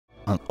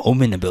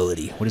Omen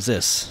ability. What is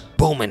this?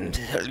 Bowman.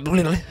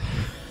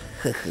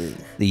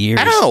 The years.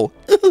 Ow!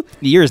 The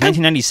year is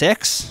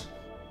 1996?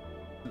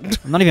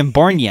 I'm not even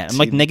born yet. I'm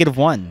like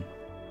 -1.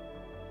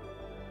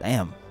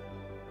 Damn.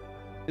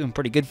 Doing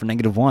pretty good for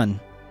 -1.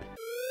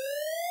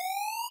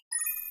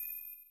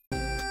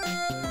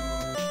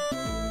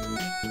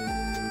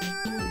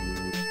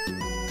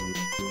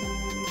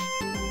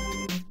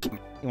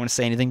 You want to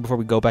say anything before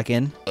we go back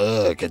in?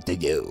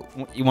 Continue.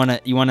 You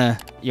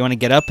wanna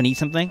get up and eat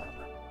something?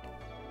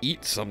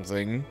 Eat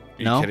something?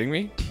 Are No? you kidding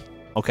me?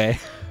 Okay.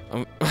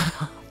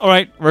 All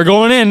right, we're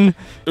going in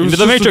into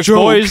the Matrix,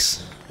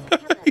 boys.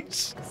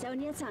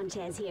 Sonia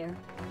Sanchez here.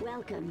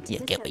 Welcome to You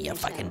the get what you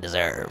Sonia fucking Show.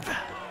 deserve.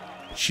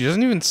 She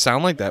doesn't even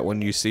sound like that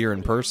when you see her in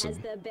Has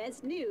person. the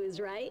best news,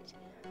 right?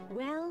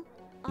 Well,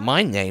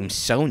 My name's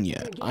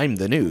Sonia. I'm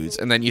the news.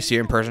 And then you see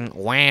her in person.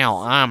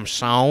 Wow, I'm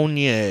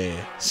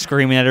Sonia.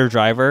 Screaming at her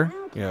driver.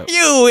 Yeah.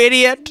 You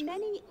idiot!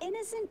 many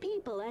innocent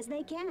people as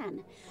they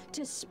can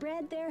to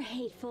spread their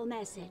hateful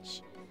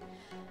message.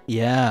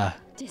 Yeah.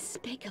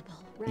 Despicable,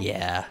 right?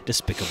 Yeah.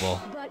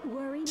 Despicable. But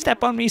worry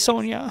Step not. on me,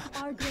 Sonia.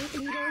 Our great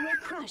leader will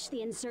crush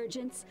the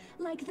insurgents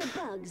like the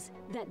bugs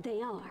that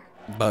they are.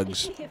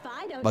 Bugs. If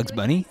I don't Bugs do it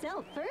Bunny?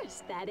 myself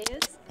first, that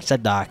is.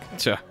 Said Doc.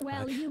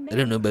 Well, you may I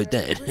don't know about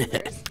have heard that.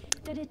 rumors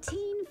that a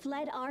teen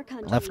fled our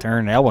country. Left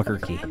turn, with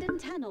Albuquerque. abandoned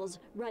tunnels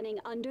running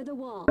under the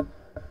wall.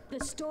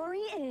 The story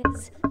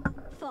is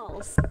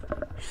false.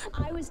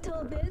 I was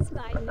told this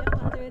by no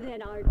other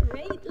than our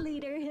great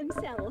leader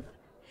himself.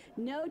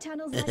 No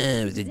tunnels like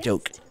It was a exist,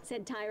 joke.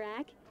 said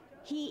Tyrak.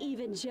 He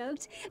even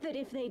joked that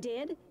if they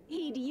did,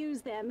 he'd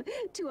use them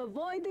to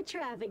avoid the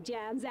traffic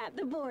jams at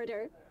the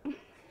border.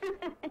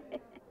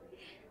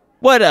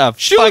 What a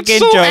She looked fucking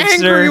so jokester.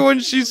 angry when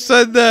she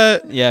said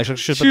that. Yeah, she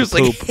She was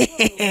poop.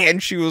 like,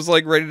 and she was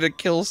like ready to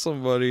kill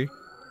somebody.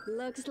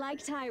 Looks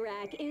like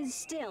Tyrak is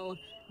still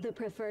the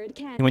preferred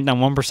He candidate. went down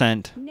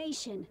 1%.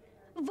 Nation,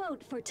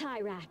 vote for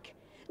Tyrak.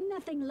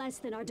 Nothing less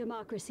than our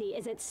democracy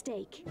is at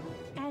stake.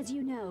 As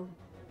you know,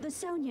 the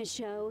Sonia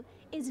Show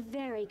is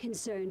very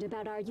concerned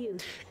about our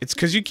youth. It's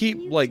because you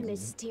keep like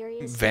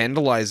Mysterious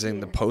vandalizing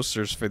the here.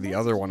 posters for the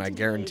other one. I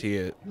guarantee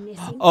it.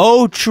 Missing.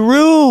 Oh,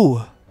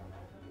 true.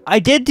 I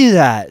did do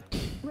that.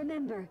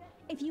 Remember,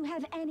 if you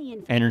have any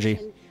information, Energy.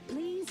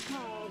 please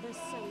call the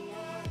Sonia.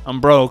 I'm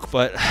broke,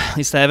 but at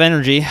least I have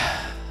energy.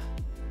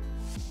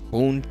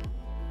 Boom,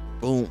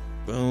 boom,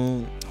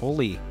 boom.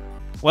 Holy.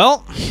 Well,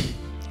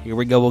 here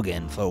we go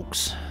again,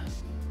 folks.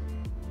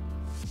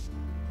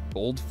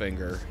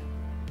 Goldfinger.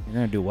 You're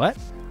gonna do what?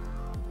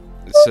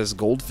 It says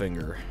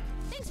Goldfinger.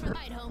 Thanks for the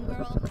ride home,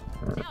 girl.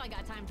 Now I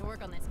got time to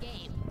work on this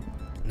game.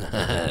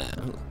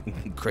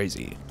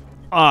 Crazy.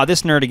 Ah,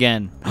 this nerd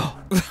again.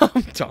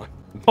 I'm done.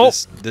 Oh.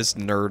 This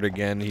nerd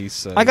again. He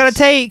says. I got a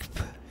tape.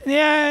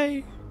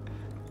 Yay.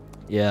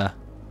 Yeah.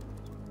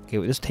 Okay,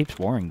 wait, this tape's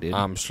boring, dude.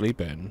 I'm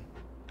sleeping.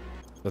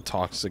 The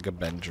Toxic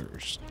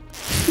Avengers.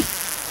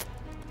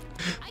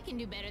 I can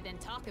do better than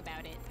talk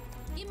about it.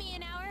 Give me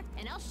an hour,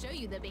 and I'll show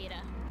you the beta.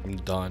 I'm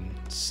done.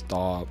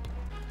 Stop.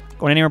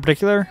 Going anywhere in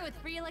particular? With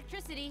free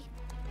electricity.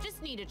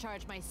 Just need to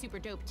charge my super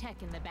dope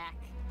tech in the back.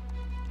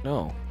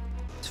 No.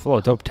 It's full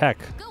of dope tech.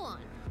 Go on.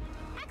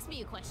 Ask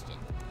me a question.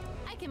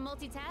 I can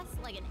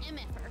multitask like an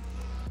MFer.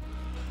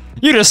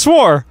 You just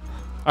swore.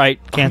 All right,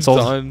 canceled.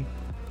 I'm done.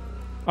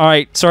 All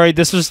right, sorry.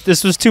 This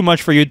was too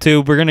much for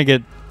YouTube. We're gonna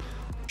get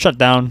shut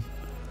down.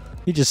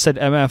 He just said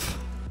MF.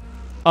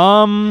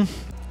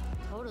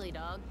 Totally,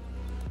 dog.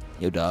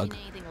 Yo, dog.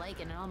 Seen anything like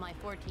it in all my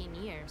 14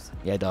 years.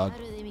 Yeah, dog. How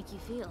do they make you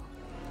feel?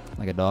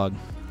 Like a dog.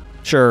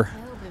 Sure. I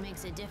hope it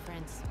makes a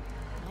difference.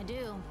 I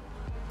do.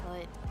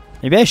 But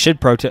Maybe I should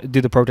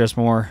do the protest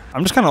more.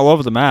 I'm just kind of all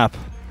over the map.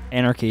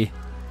 Anarchy.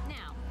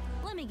 now,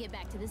 let me get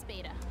back to this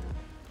beta.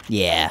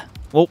 Yeah.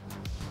 Well,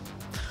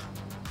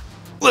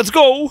 let's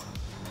go.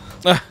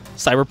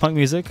 Cyberpunk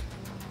music.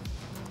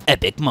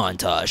 Epic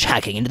montage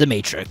hacking into the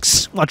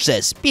Matrix. Watch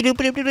this.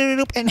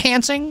 Beep-doop-doop-doop-doop.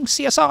 Enhancing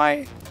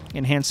CSI.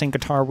 Enhancing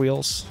guitar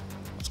wheels.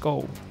 Let's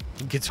go.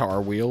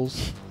 Guitar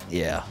wheels.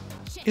 Yeah.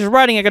 He's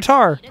riding a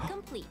guitar. Beta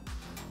complete.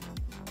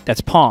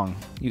 That's Pong,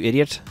 you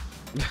idiot.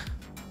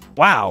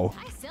 Wow.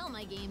 I sell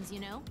my games, you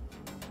know.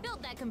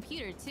 Built that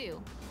computer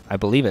too. I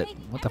believe it. Think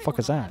What the fuck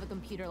is everyone will that? have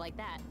a computer like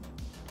that.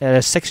 It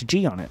has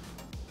 6G on it.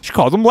 She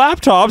called them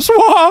laptops.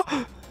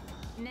 Wah!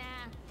 Nah,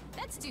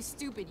 that's too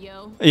stupid,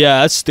 yo.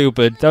 Yeah, that's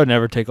stupid. That would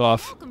never take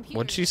off. No computer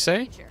What'd she in the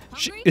say? future.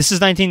 Hungry? This is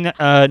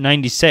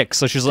 1996,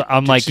 so she's.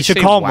 I'm like, she you should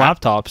say call them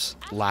lap- laptops.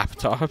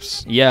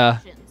 Laptops. Yeah,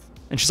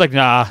 and she's like,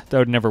 nah, that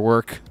would never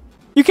work.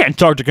 You can't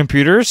talk to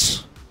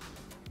computers.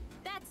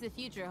 That's the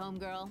future,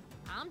 homegirl.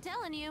 I'm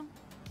telling you.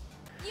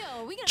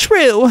 Yo, we gonna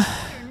True.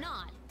 or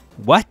not?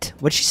 What?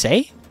 What'd she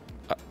say?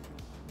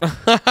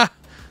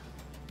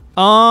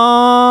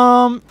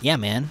 Yeah,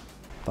 man.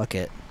 Fuck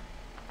it.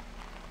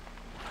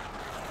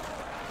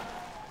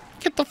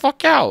 Get the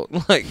fuck out.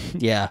 Like.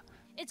 Yeah.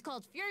 It's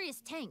called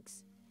Furious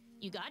Tanks.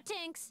 You got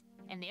tanks,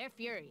 and they're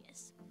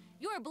furious.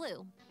 You're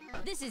blue.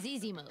 This is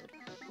easy mode.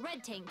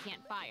 Red tank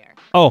can't fire.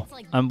 Oh, It's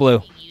like I'm blue.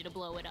 begging you to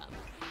blow it up.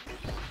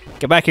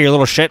 Get back here, you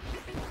little shit.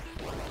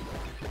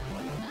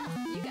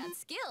 You got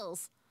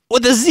skills.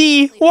 With a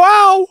Z.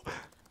 Wow.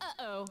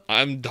 Uh-oh.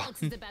 I'm done.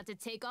 Alex is about to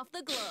take off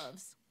the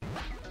gloves.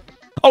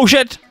 Oh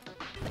shit.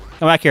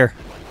 Come back here.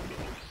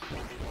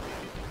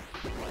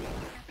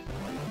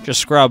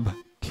 Just scrub.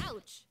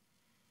 Ouch.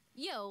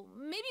 Yo,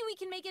 maybe we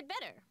can make it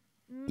better.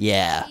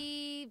 Yeah.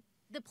 Maybe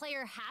the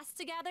player has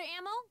to gather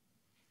ammo?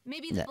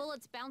 Maybe the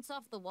bullets bounce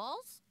off the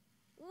walls?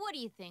 What do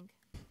you think?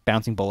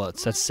 Bouncing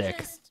bullets. That's sick.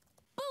 Just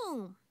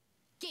boom.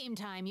 Game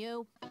time,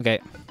 yo. Okay.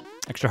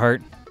 Extra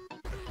heart.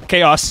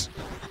 Chaos.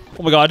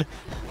 Oh my god.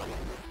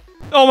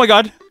 Oh my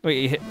god.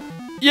 Wait. You hit.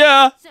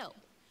 Yeah. So,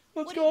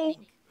 Let's what do you go.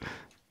 think?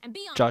 And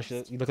be Josh,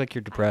 honest, you look like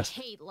you're I depressed.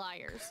 hate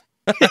liars.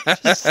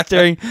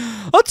 Staring.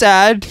 Let's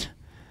add.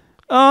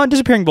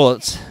 Disappearing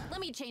bullets. Let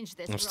me change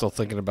this. I'm real still quick.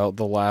 thinking about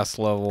the last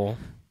level.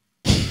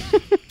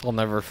 I'll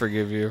never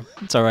forgive you.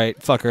 It's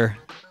alright. Fuck her.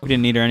 We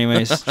didn't need her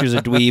anyways. She was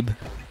a dweeb.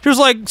 She was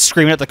like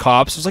screaming at the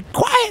cops. She was like,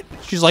 quiet!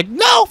 She's like,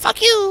 no,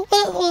 fuck you!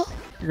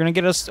 You're gonna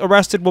get us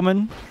arrested,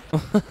 woman.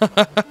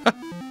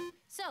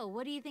 So,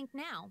 what do you think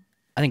now?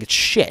 I think it's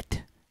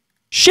shit.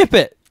 Ship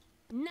it!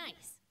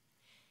 Nice.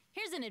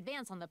 Here's an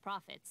advance on the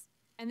profits.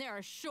 And there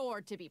are sure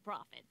to be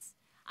profits.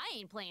 I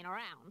ain't playing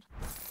around.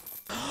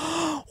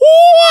 Wow!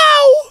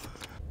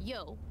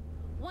 Yo.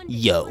 One day,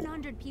 Yo.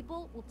 100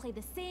 people will play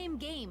the same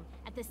game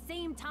at the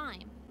same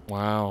time.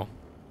 Wow.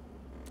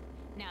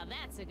 Now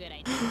that's a good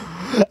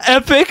idea.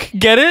 Epic,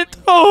 get it?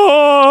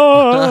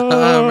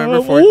 Oh! Remember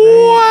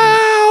Fortnite?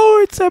 Wow!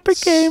 It's Epic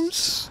Games.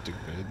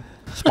 Stupid.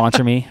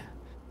 Sponsor me.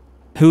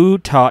 Who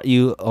taught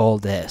you all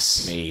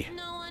this? Me.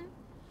 No one.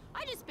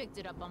 I just picked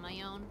it up on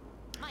my own.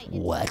 My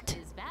What? intellect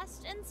is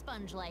vast and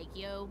sponge-like,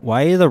 yo.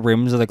 Why are the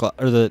rims of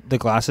the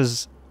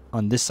glasses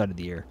on this side of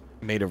the ear?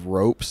 Made of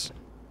ropes.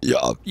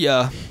 Yeah.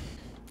 Yeah.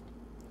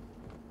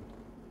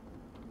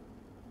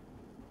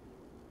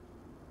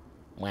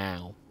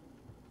 Wow.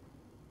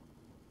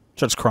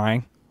 Starts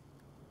crying.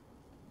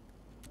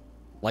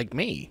 Like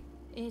me.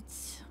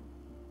 It's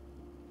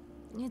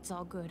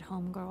all good,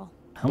 homegirl.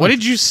 What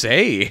did you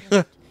say?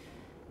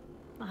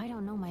 I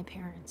don't know my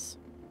parents.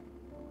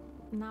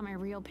 Not my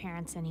real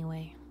parents,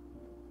 anyway.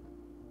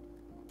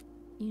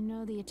 You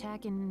know the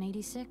attack in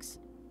 '86?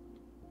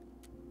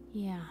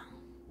 Yeah.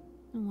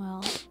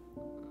 Well,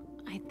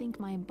 I think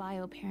my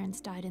bio parents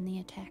died in the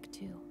attack,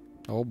 too.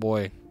 Oh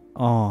boy.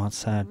 Oh, that's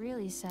sad. The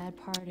really sad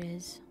part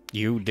is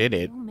You did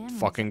it. No memories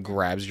Fucking of that.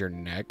 grabs your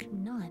neck.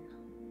 none.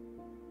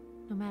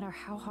 No matter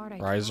how hard I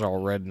Your eyes tried, are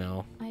all red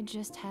now. I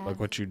just have Like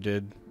what you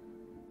did.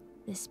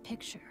 this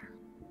picture.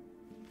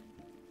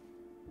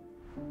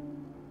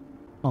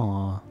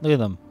 Aw, look at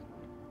them.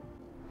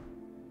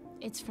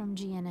 It's from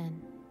GNN,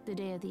 the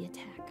day of the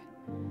attack.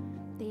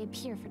 They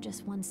appear for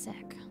just 1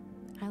 sec.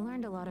 I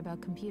learned a lot about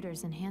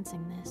computers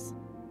enhancing this.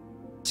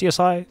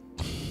 CSI.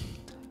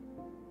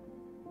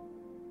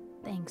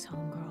 Thanks,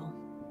 homegirl.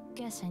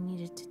 Guess I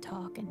needed to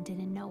talk and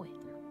didn't know it.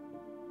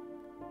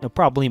 No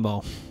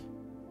problemo.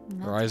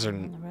 Not Her eyes are-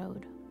 on the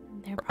road.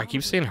 They're I keep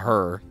probably saying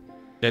her.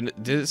 Did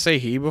it say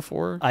he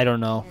before? I don't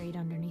know. buried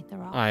underneath the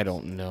rocks. I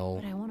don't know.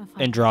 But I want to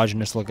find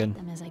Androgynous looking.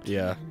 them as I can.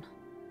 Yeah.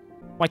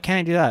 Why can't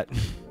I do that?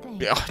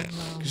 Thanks, Yeah,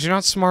 homegirl. because you're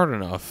not smart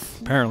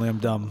enough. Apparently I'm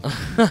dumb.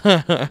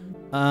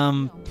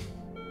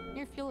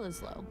 Your fuel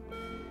is low.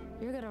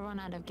 You're gonna run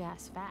out of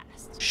gas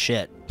fast.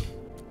 Shit.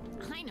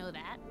 I know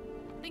that.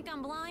 Think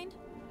I'm blind?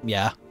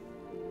 Yeah.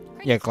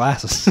 Crazy. Yeah,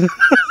 glasses. Ride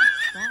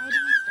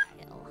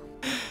in style.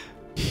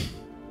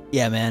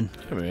 Yeah, man.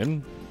 Come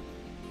in.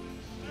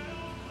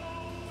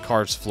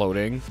 Cars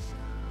floating.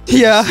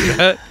 Yeah.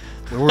 Yeah.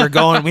 Where we're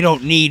going, we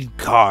don't need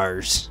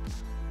cars.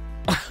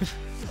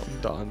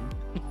 I'm done.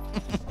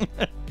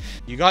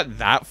 You got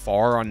that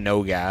far on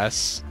no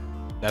gas?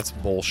 That's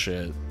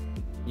bullshit.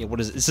 Yeah, what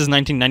is it? This is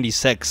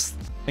 1996.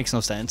 Makes no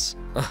sense.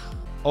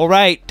 All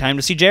right, time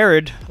to see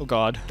Jarod. Oh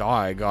God.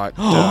 I got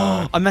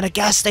I'm at a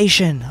gas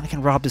station. I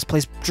can rob this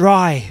place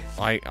dry.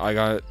 I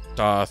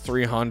got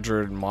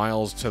 300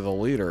 miles to the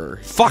liter.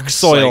 Fuck It's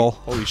soil. like,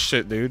 holy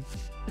shit, dude.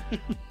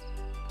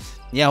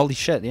 Yeah, holy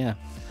shit, yeah.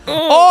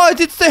 Oh,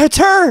 it's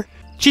her.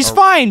 She's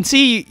fine.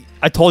 See,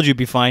 I told you it'd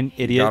be fine,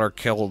 idiot. Got her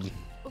killed.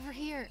 Over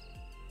here.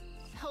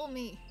 Help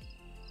me.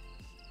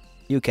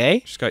 You okay?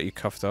 Just got you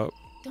cuffed up.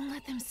 Don't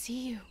let them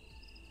see you.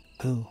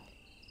 Who?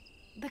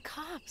 The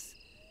cops.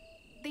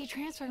 They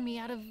transferred me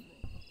out of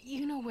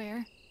you know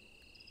where.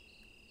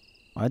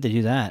 Why'd they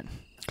do that?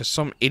 Because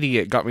some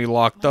idiot got me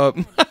locked up.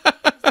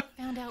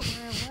 Found out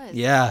where I was.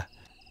 Yeah.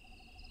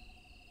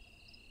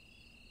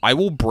 I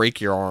will break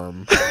your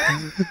arm.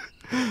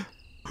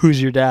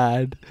 Who's your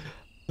dad?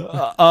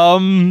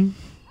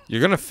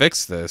 You're gonna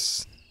fix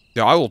this.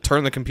 Yeah, I will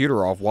turn the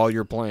computer off while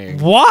you're playing.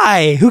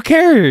 Why? Who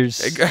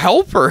cares?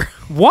 Help her.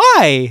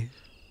 Why?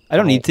 I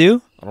don't need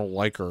to. I don't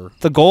like her.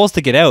 The goal is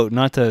to get out,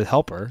 not to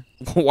help her.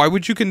 Why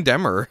would you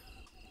condemn her?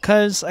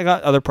 Cause I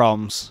got other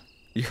problems.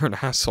 You're an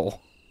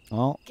asshole.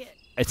 Well,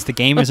 it's the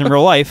game, isn't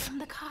real life. I'm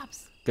the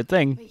cops. Good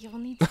thing. But you'll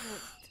need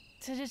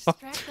to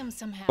distract them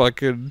somehow.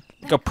 Fucking.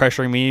 Got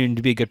pressuring me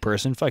to be a good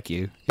person. Fuck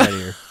you. Get out of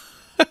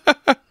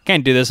here.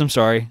 Can't do this. I'm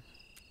sorry.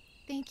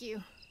 Thank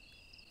you.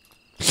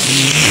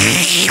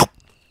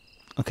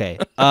 Okay.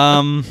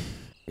 Gonna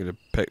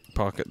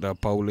pickpocket the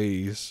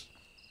police.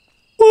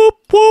 Whoop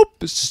whoop!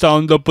 It's the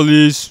sound of the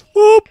police.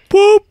 Whoop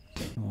whoop!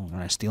 Oh,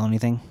 can I steal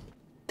anything?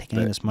 Take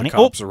any of this money? The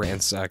cops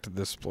ransacked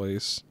this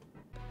place.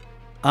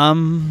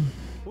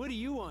 What do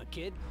you want,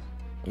 kid?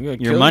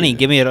 Your money.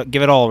 Give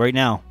it all right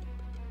now.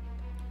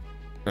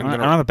 I don't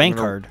have a bank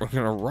card. We're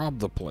gonna rob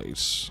the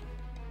place.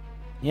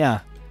 Yeah.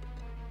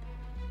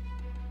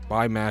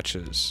 Buy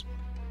matches.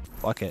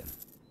 Fuck it.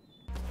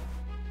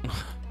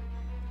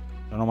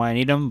 Don't know why I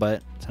need them,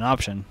 but it's an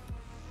option.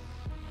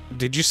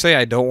 Did you say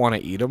I don't want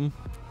to eat them?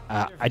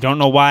 I don't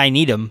know why I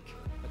need them.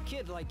 A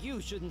kid like you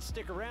shouldn't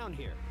stick around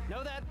here.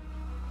 Know that?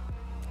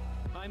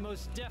 I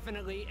most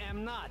definitely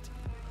am not.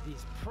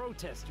 These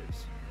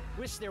protesters.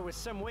 Wish there was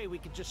some way we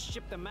could just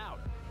ship them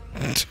out.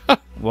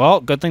 Well,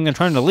 good thing they're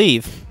trying to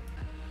leave.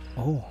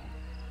 Oh.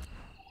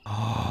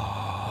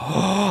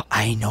 Oh,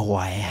 I know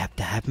why I have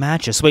to have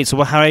matches. Wait, so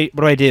what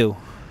do I do?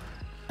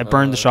 I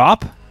burn the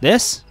shop?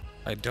 This?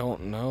 I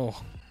don't know.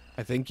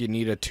 I think you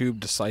need a tube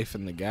to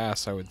siphon the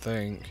gas, I would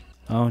think.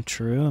 Oh,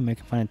 true. I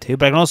can find a tube.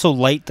 But I can also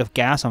light the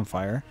gas on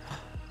fire.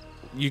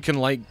 You can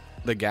light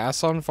the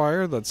gas on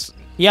fire? That's...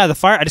 Yeah, the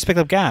fire. I just picked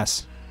up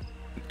gas.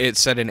 It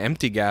said an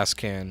empty gas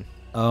can.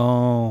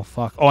 Oh,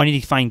 fuck. Oh, I need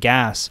to find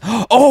gas.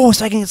 Oh,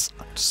 so I can...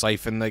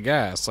 Siphon the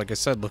gas. Like I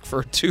said, look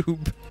for a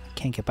tube.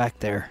 Can't get back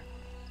there.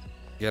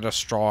 Get a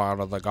straw out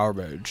of the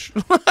garbage.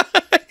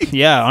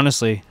 Yeah,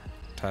 honestly.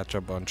 Attach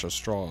a bunch of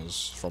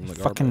straws from the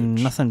garbage. Fucking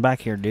nothing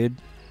back here, dude.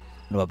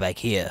 What about back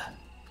here?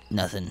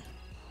 Nothing.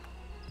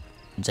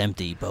 It's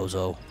empty,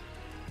 bozo.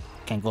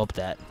 Can't go up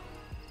that.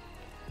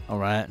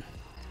 Alright.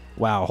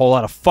 Wow, a whole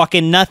lot of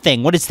fucking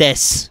nothing. What is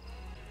this?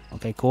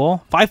 Okay,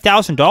 cool.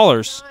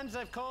 $5,000. Times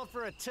I've called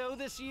for a tow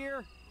this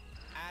year?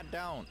 I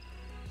don't.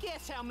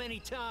 Guess how many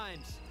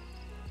times?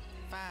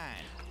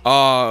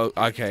 Fine.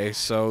 Okay,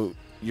 so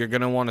you're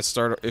gonna want to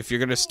start... If you're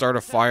gonna start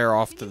a fire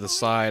off to the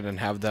side and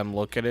have them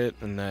look at it,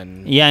 and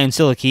then... Yeah, and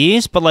steal the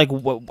keys, but like,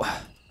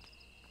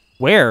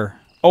 where?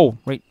 Oh,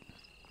 right.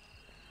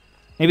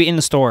 Maybe in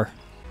the store.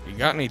 You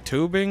got any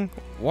tubing?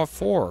 What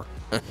for?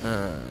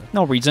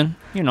 No reason,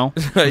 you know.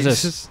 What's It's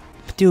this? just-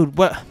 Dude,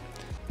 what?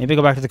 Maybe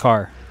go back to the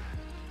car.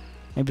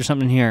 Maybe there's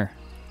something here.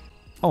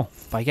 Oh,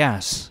 buy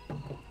gas.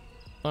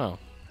 Oh.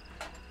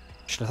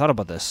 Should have thought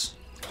about this.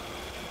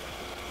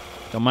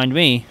 Don't mind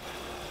me.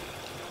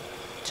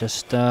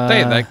 Just,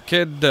 Hey, that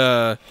kid,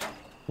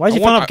 Why is he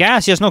I filling want- up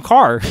gas? He has no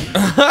car.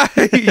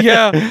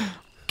 yeah.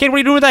 Kid, what are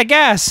you doing with that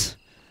gas?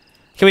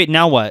 Okay, wait,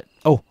 now what?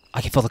 Oh,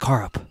 I can fill the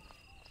car up.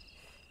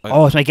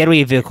 Oh, it's my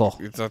getaway vehicle.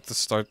 Is that to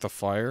start the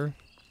fire?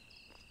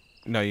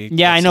 No, you...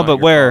 Yeah, I that's know, not but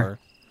your where? car.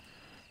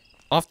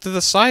 Off to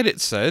the side,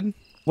 it said.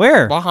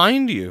 Where?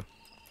 Behind you.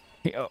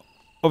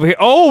 Over here.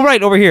 Oh,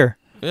 right, over here.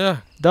 Yeah.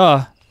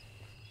 Duh.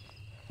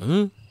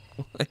 Huh?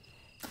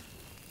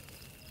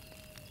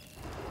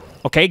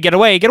 Okay, get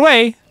away, get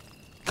away.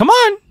 Come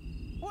on.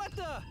 What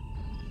the?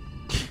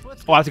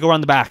 What's Oh, I have to go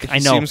around the back. I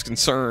He know. seems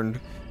concerned.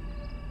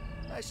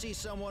 I see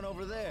someone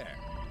over there.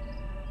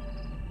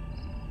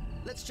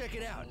 Let's check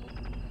it out.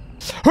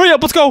 Hurry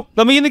up, let's go.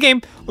 Let me in the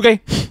game.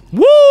 Okay.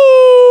 Woo!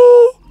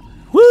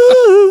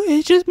 Woo!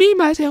 It's just me,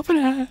 myself, and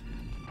I.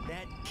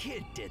 That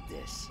kid did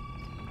this.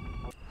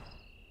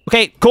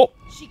 Okay, cool.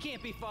 She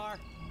can't be far.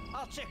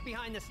 I'll check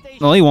behind the station.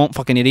 No, he won't,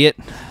 fucking idiot.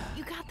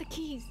 You got the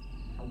keys.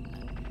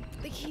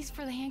 The keys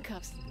for the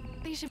handcuffs.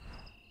 They should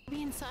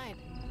be inside.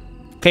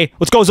 Okay,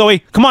 let's go, Zoe.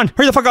 Come on,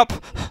 hurry the fuck up.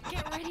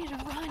 Get ready to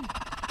run.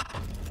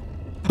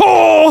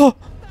 Oh!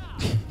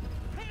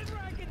 Hands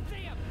where I can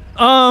see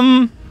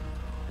 'em.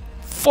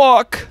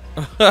 Fuck.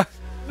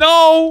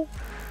 No.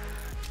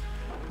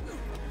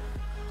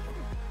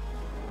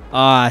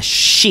 Ah,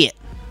 shit.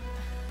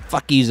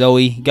 Fuck you,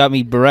 Zoe. You got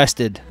me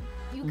breasted.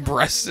 You got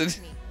Breasted.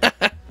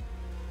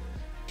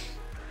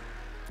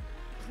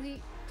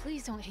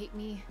 Please don't hate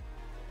me.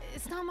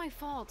 It's not my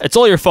fault. It's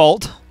all your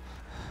fault.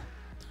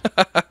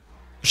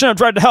 Shouldn't have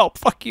tried to help.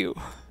 Fuck you.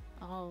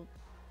 I'll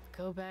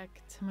go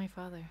back to my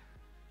father.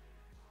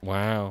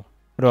 Wow.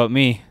 What about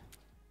me?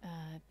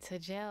 To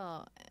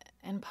jail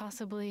and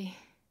possibly.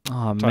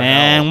 Oh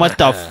man, what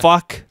the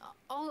fuck?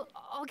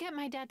 I'll get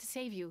my dad to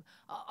save you.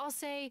 I'll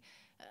say,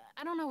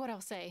 I don't know what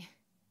I'll say.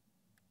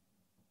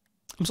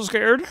 I'm so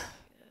scared.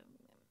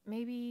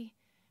 Maybe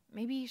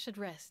you should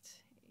rest.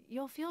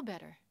 You'll feel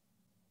better.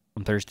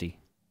 I'm thirsty.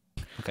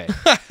 Okay.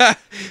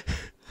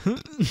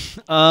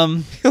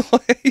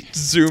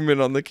 Zoom in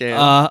on the can.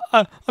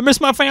 I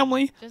miss my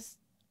family.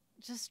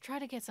 Just try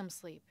to get some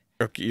sleep.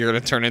 Okay, you're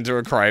gonna turn into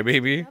a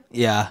crybaby.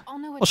 Yeah. I'll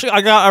know Well, what. shit,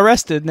 I got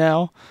arrested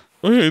now.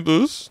 I hate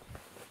this.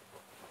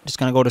 Just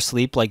gonna go to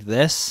sleep like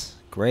this?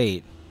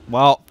 Great.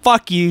 Well,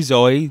 fuck you,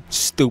 Zoe.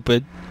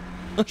 Stupid.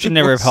 Should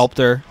never have helped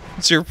her.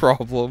 What's your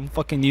problem?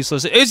 Fucking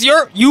useless.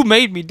 You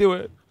made me do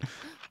it.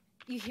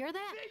 You hear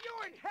that?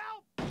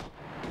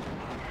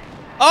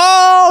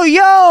 Oh,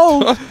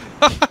 yo!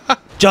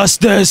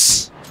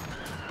 Justice.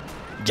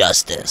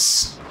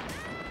 Justice.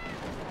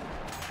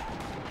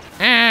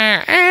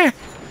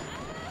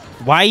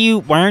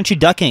 Why aren't you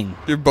ducking?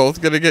 You're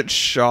both gonna get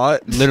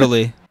shot.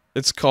 Literally.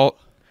 It's called.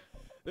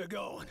 They're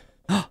going,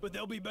 but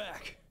they'll be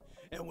back,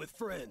 and with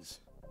friends.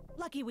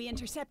 Lucky we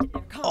intercepted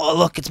their car. Oh,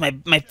 look, it's my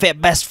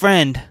best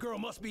friend. Girl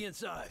must be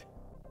inside.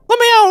 Let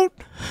me out.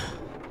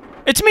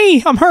 It's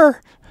me. I'm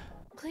her.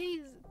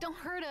 Please, don't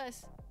hurt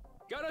us.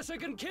 Got a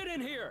second kid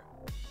in here.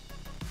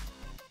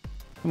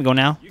 Can we go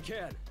now? You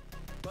can.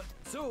 But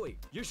Zoe,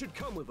 you should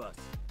come with us.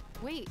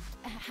 Wait,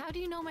 how do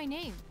you know my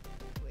name?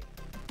 Wait,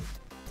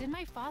 did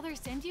my father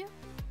send you?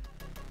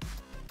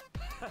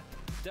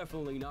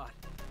 Definitely not.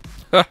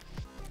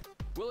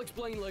 We'll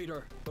explain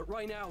later, but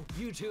right now,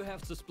 you two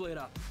have to split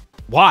up.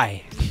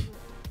 Why?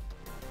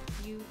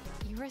 You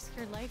risked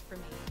your life for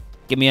me.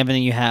 Give me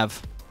everything you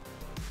have.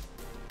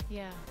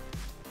 Yeah,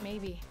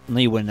 maybe. No,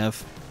 you wouldn't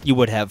have. You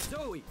would have.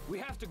 Zoe, we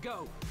have to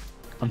go.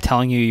 I'm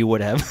telling you, you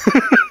would have.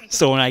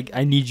 So when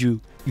I need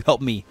you, you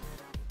help me.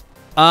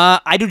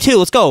 I do too.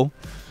 Let's go.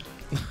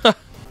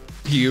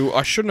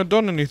 I shouldn't have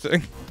done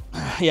anything.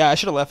 Yeah, I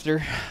should have left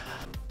her.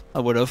 I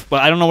would have,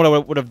 but I don't know what I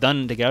would have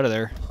done to get out of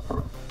there.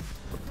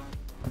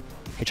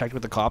 Hitchhiked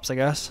with the cops, I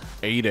guess.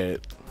 Ate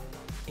it.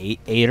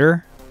 Ate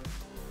her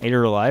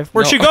alive.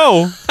 Where'd No. she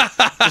go?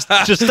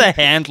 just a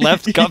hand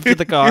left, cuffed to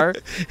the car.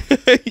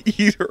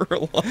 Eat her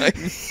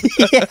alive.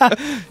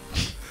 Yeah.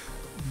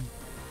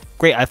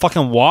 Great, I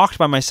fucking walked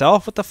by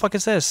myself. What the fuck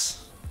is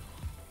this?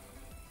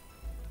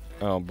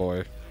 Oh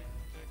boy.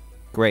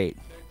 Great.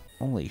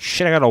 Holy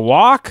shit, I gotta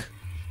walk?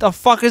 The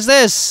fuck is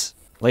this?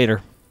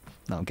 Later.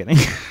 No, I'm kidding.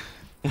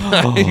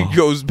 He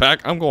goes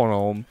back. I'm going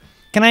home.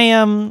 Can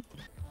I,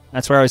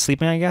 that's where I was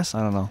sleeping, I guess?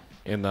 I don't know.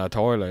 In the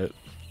toilet.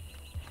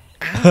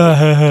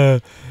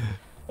 I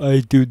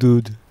do,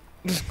 dude.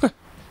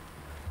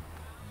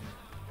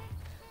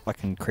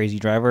 Fucking crazy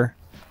driver.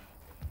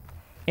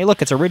 Hey,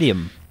 look, it's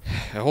iridium.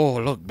 Oh,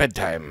 look,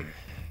 bedtime.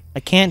 I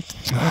can't.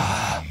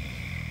 I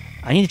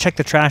need to check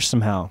the trash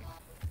somehow.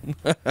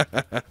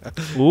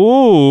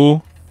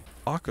 Ooh.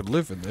 I could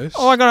live in this.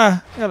 Oh, I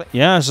gotta.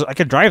 Yeah, so I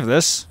could drive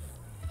this.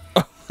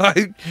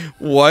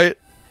 What?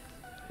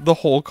 The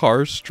whole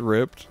car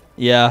stripped?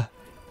 Yeah.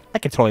 I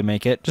could totally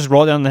make it. Just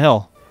roll it down the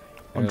hill.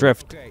 Or Yeah.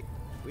 drift. Okay,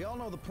 we all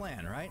know the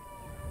plan, right?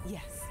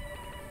 Yes,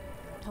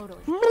 Totally.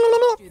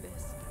 let's do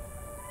this.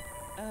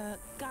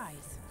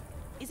 Guys,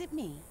 is it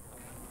me?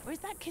 Or is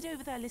that kid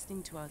over there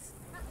listening to us?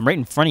 I'm right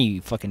in front of you,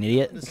 you fucking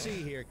idiot. The sea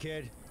here,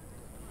 kid.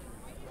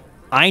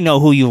 I know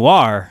who you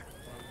are.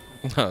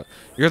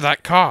 You're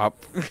that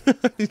cop.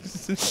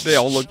 They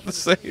all look the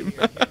same.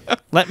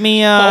 Let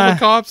me, all the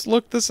cops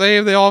look the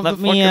same. They all have let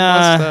the me, fucking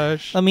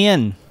mustache. let me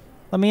in.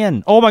 Let me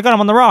in. Oh my god, I'm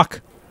on the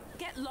rock.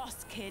 Get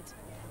lost, kid.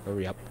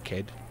 Hurry up,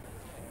 kid.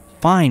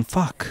 Fine,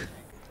 fuck.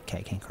 Okay,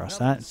 I can't cross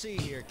Nothing to that. see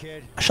here,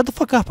 kid. Shut the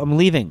fuck up, I'm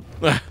leaving.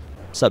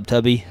 Sup,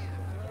 Tubby?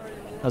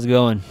 How's it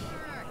going?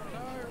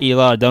 Eat a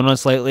lot of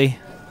donuts lately?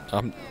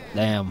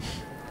 Damn.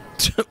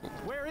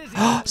 Where is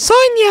he?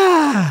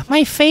 Sonia!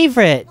 My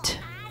favorite!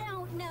 I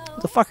don't know.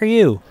 What the fuck are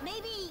you?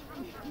 Maybe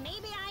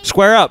I.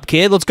 Square up,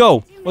 kid. Let's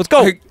go. Let's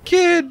go. Hey,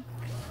 kid.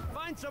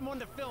 Find someone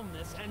to film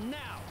this, and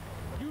now.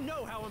 You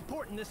know how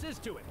important this is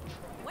to it.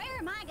 Where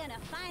am I gonna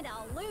find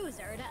a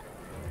loser to?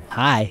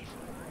 Hi.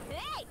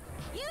 Hey,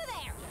 you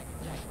there?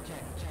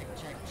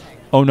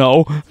 Oh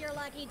no. You're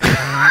lucky.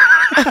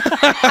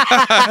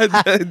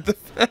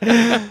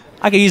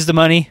 I could use the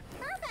money.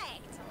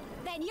 Perfect.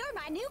 Then you're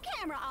my new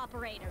camera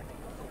operator.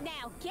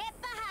 Now get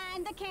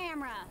behind the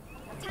camera.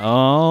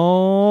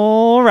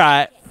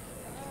 Alright.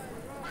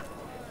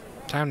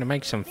 Time to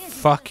make some This is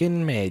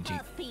fucking a magic.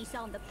 puff piece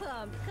on the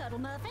pump, Cuddle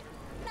Muffin.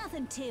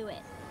 Nothing to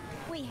it.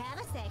 We have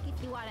a sec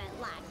if you want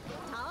to,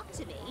 like, talk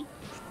to me.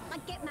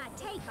 Like, get my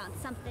take on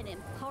something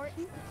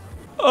important.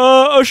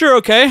 Oh, sure,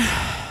 okay.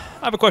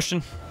 I have a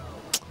question.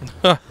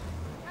 What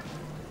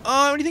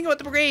do you think about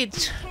the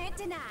brigades? Can't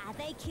deny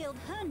they killed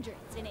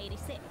hundreds in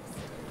 86.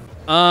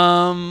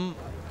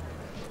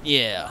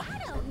 Yeah. I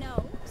don't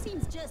know.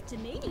 Seems just to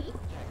me.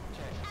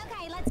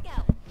 Okay, let's go.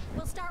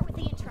 We'll start with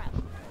the intro.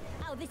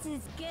 Oh, this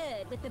is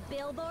good with the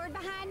billboard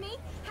behind me.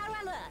 How do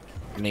I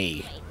look?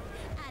 Me.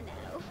 I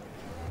know.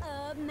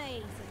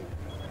 Amazing.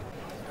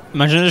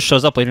 Imagine it just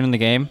shows up later in the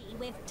game.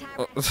 With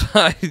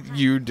Tyrant.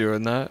 You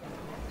doing that?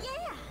 Yeah,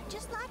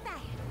 just like that.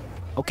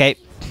 Okay.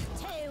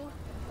 2,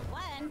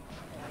 1.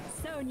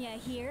 Sonia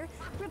here,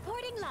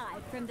 reporting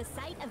live from the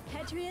site of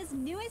Petria's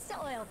newest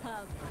oil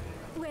pump,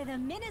 where the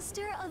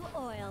Minister of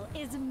Oil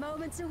is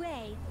moments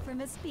away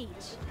from a speech.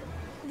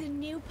 The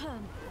new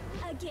pump,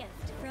 a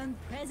gift from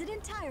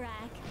President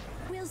Tyrak,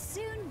 will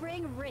soon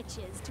bring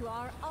riches to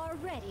our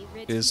already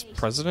rich Is nation.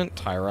 President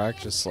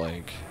Tyrak just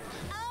like...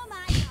 Oh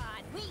my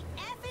god, we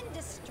effing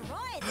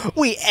destroyed this.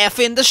 We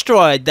effing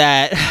destroyed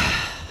that.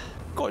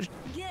 Gosh.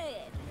 Good,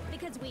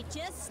 because we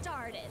just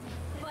started.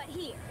 But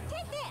here,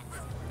 take this.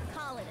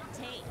 Call it a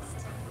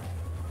taste.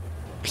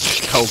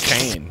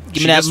 cocaine? Give me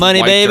She that just money,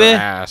 wiped her baby.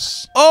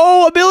 ass.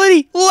 Oh,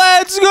 ability.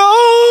 Let's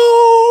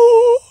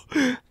go.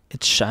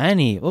 It's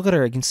shiny. Look at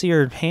her. I can see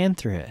her hand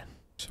through it.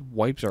 Just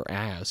wipes her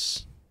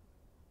ass.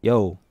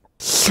 Yo.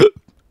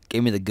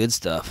 Gave me the good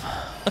stuff.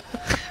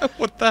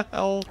 What the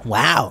hell?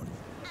 Wow.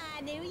 I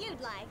knew you'd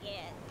like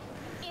it.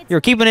 It's, You're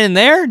keeping it in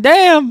there?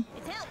 Damn.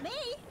 it's helped me.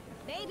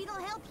 Maybe it'll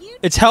help you.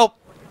 It's help.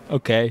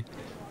 Okay.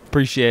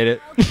 Appreciate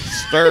it.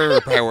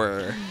 Stir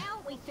power. Now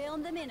we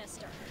film the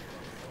minister.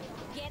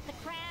 Get the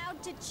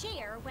crowd to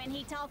cheer when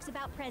he talks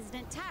about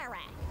President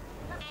Tyrak.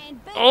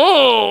 And boo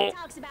when he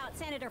talks about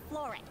Senator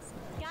Flores.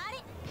 Got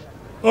it?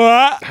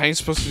 How are you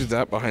supposed to do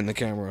that behind the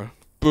camera?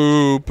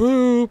 Boo,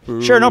 boo,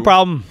 boo. Sure, no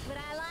problem. But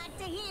I like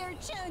to hear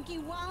Chunky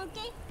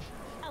Wonky.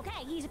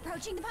 Okay, he's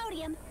approaching the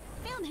podium.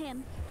 Film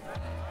him.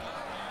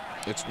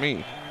 It's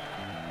me.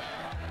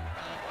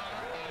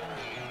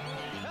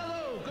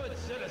 Hello, good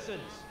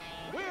citizens.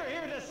 We're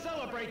here to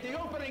celebrate the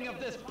opening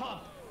of this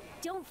pump.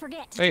 Don't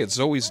forget. Hey, it's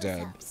Zoe's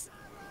dad. Close-ups.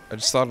 I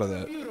just thought of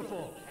that.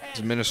 Beautiful. It's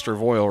a minister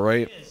of oil,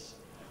 right?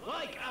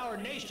 Like our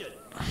nation.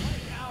 Like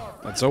our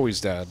That's Zoe's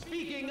dad.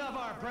 Speaking of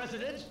our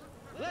president,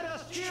 let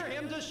us cheer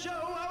him to show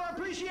our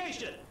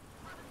appreciation.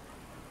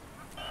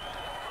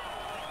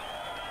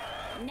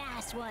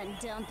 Nice one,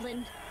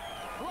 Dumpling.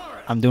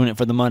 Flores, I'm doing it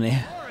for the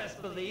money. Flores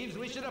believes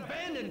we should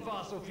abandon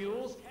fossil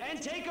fuels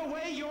and take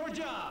away your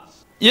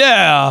jobs.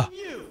 Yeah.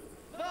 You,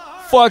 the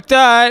heart Fuck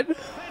that.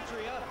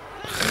 Patria,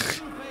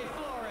 thank you,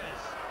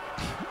 Flores.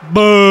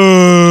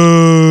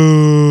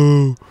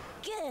 Boo.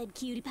 Good,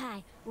 cutie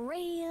pie.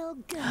 Real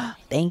good.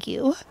 Thank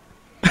you.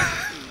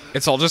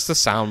 It's all just a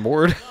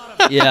soundboard.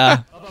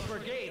 Yeah. Of a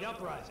brigade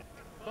uprising.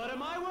 But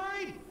am I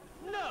worried?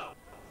 No.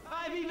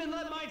 I've even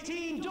let my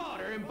teen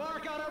daughter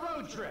embark on a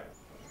road trip.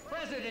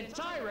 President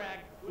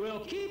Tyrak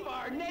will keep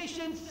our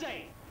nation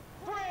safe.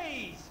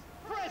 Praise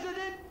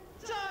President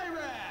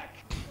Tyrak!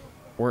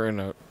 We're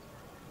in a...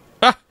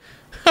 I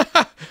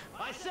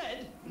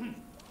said,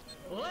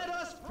 let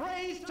us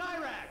praise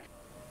Tyrak.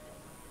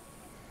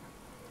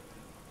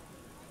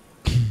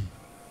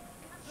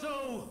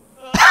 So,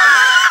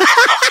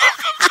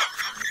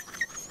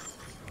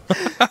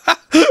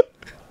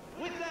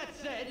 with that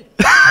said,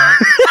 Liar!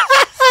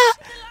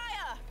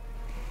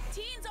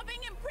 Teens are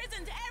being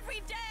imprisoned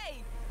every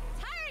day.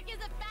 Tarek is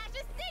a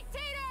fascist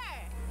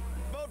dictator!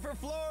 Vote for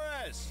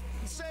Flores!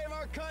 Save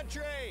our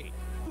country!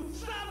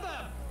 stop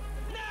them!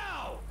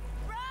 Now!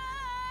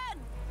 Run!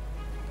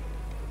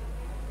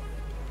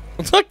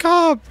 The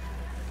cop!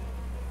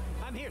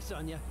 I'm here,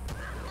 Sonia.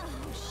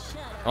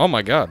 Oh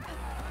my god.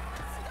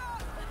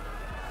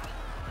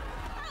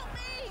 Help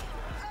me!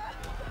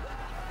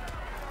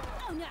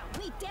 Oh no,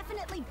 we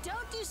definitely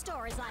don't do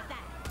stories like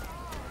that.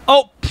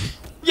 Oh.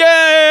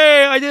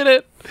 Yay. I did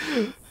it.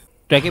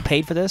 Do I get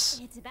paid for this?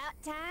 It's about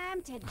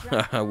time to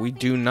drop We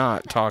do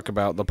not talk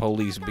about the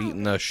police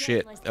beating the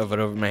shit of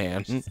a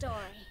man. story.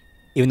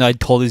 Even though I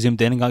totally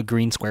zoomed in and got a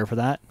green square for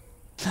that.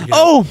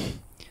 Oh.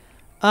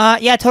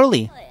 Yeah,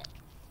 totally.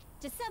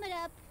 To sum it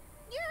up,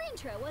 your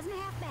intro wasn't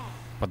half bad.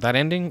 But that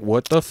ending?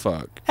 What the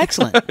fuck?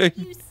 Excellent.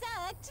 You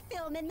sucked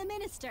filming the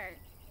minister.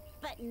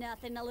 But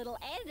nothing a little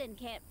editing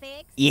can't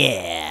fix.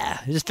 Yeah.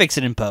 Just fix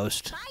it in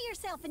post. Buy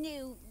yourself a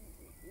new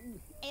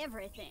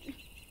everything.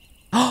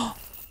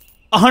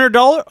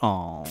 $100?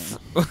 Oh.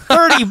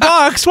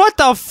 $30? What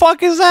the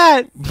fuck is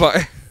that?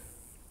 But...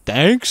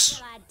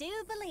 Thanks. Well, I do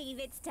believe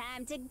it's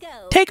time to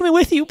go. Take me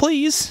with you,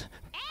 please.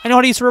 I know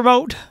how to use the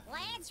remote.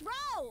 Let's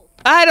roll.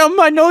 Adam,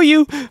 I know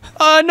you.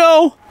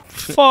 No.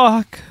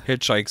 Fuck.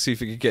 Hitchhike, see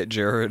if you can get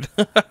Jarod.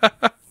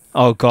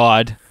 Oh,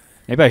 God.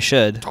 Maybe I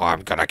should. Oh,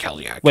 I'm gonna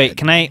kill you. Wait,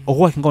 can I...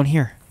 Oh, I can go in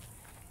here.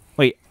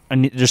 Wait,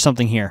 there's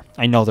something here.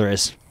 I know there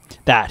is.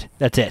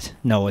 That's it.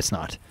 No, it's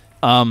not.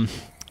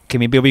 Okay,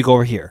 maybe we go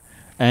over here.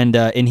 And,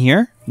 in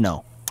here?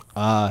 No.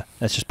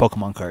 That's just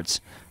Pokemon cards.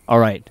 All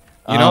right.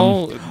 You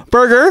know...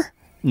 Burger?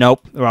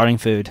 Nope. Rotting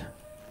food.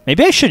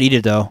 Maybe I should eat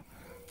it, though.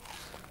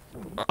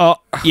 Oh,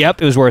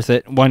 yep, it was worth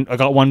it. I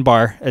got 1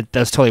 bar.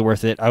 That's totally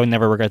worth it. I would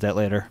never regret that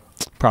later.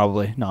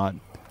 Probably not.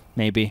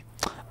 Maybe.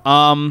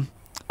 I'm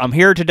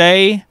here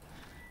today.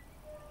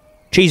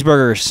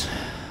 Cheeseburgers.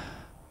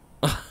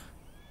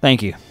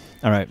 Thank you.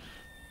 All right.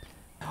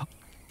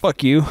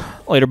 Fuck you.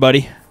 Later,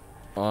 buddy.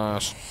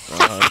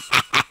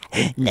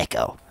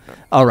 Nico.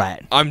 All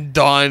right. I'm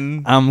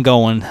done. I'm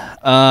going.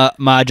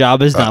 My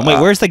job is done.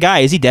 Wait, where's the guy?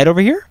 Is he dead over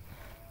here?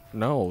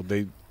 No,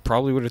 they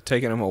probably would have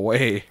taken him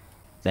away.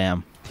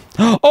 Damn.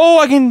 Oh,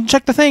 I can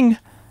check the thing.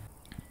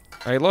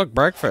 Hey, look,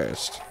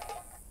 breakfast.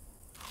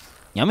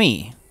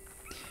 Yummy.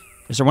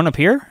 Is there one up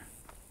here?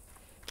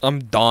 I'm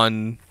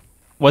done.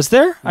 Was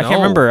there? I can't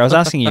No. remember. I was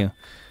asking you.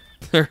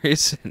 There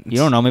isn't. You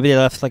don't know. Maybe they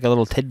left like a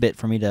little tidbit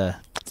for me to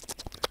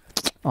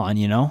on,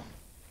 you know?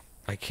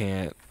 I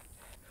can't.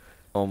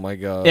 Oh my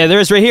god. Yeah, there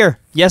is right here.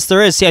 Yes,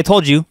 there is. See, I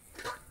told you.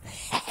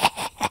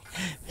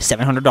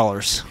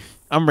 $700.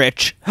 I'm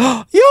rich.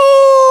 Yo!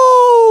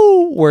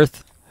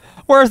 Worth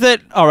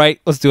it. All right,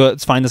 let's do it.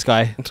 Let's find this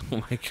guy.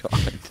 Oh my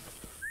god.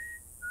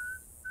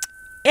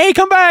 Hey,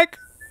 come back.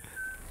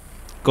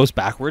 Goes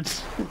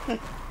backwards.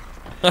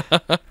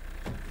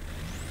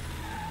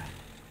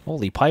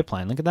 Holy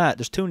pipeline. Look at that.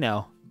 There's 2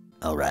 now.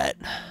 All right.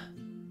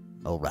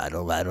 All right.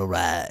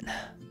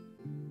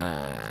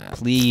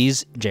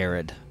 Please,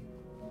 Jarod.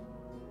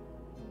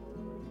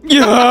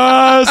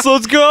 Yes,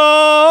 let's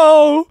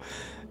go.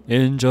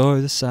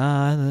 Enjoy the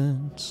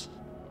silence.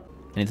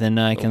 Anything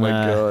I can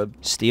God.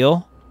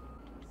 steal?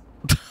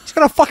 He's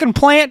got a fucking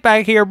plant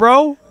back here,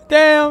 bro.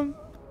 Damn.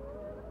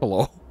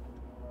 Hello.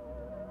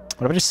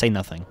 What if I just say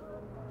nothing?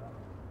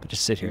 But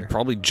just sit here. He'd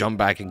probably jump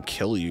back and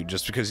kill you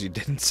just because you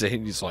didn't say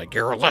it. He's like,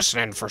 you're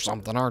listening for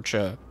something, aren't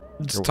you?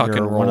 Just tuck and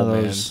You're roll, one of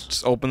man. those-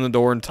 Just open the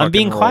door and tuck I'm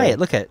being and roll. quiet.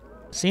 Look at.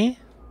 See?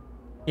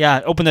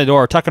 Yeah, open the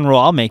door, tuck and roll.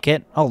 I'll make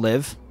it. I'll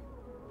live.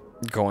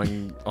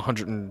 Going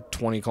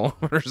 120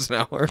 kilometers an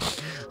hour.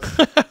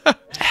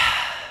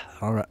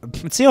 All right.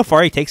 Let's see how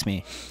far he takes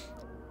me.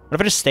 What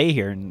if I just stay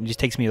here and he just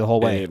takes me the whole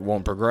way? It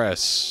won't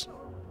progress.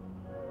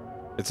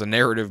 It's a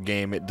narrative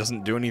game. It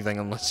doesn't do anything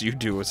unless you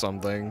do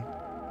something.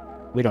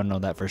 We don't know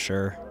that for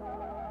sure.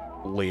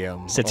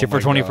 Liam. Sits oh here for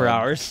my 24 God.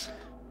 hours.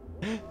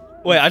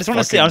 Wait, I just want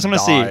to see. I just want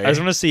to see. I just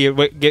want to see.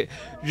 Wait,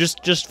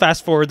 just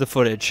fast forward the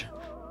footage.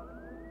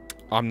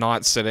 I'm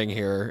not sitting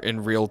here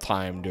in real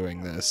time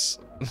doing this.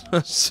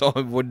 So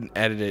I wouldn't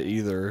edit it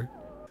either.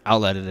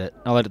 I'll edit it.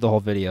 I'll edit the whole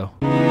video.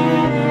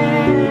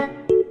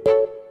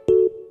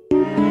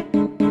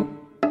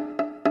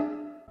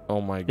 Oh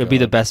my God. It'll be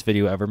the best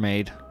video ever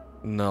made.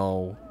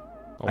 No.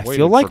 I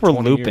feel like we're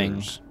looping.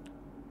 Years.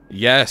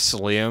 Yes,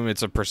 Liam.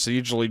 It's a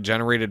procedurally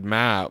generated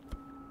map.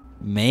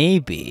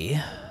 Maybe.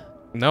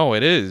 No,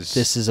 it is.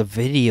 This is a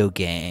video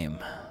game.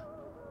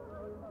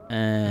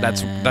 And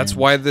That's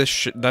why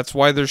that's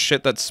why there's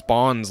shit that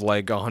spawns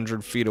like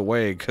 100 feet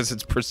away, because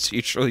it's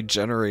procedurally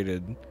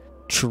generated.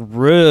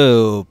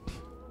 True.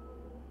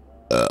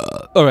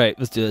 All right,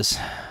 let's do this.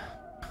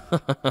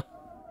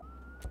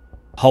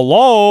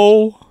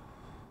 Hello.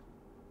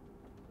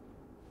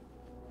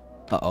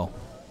 Uh-oh.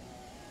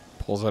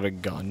 Pulls out a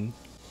gun.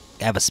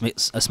 Have a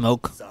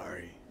smoke.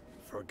 Sorry,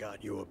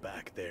 forgot you were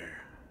back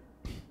there.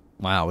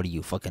 Wow, what are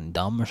you, fucking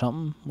dumb or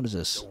something? What is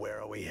this? So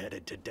where are we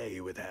headed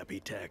today with Happy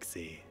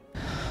Taxi?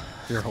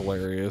 You're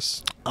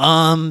hilarious.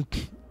 To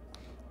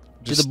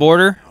the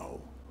border?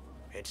 No,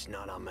 it's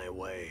not on my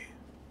way,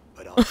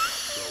 but I'll go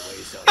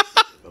ways out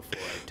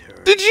before I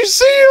turn. Did you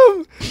see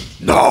him?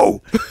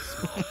 No.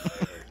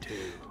 There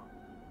too.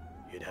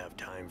 You'd have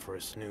time for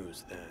a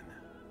snooze then.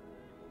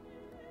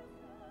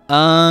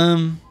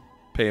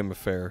 Pay him a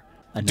fare.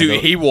 Another-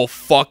 Dude, he will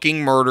fucking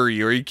murder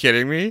you. Are you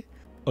kidding me?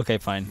 Okay,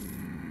 fine.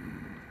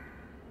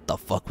 The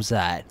fuck was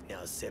that?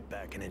 Now sit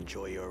back and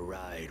enjoy your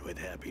ride with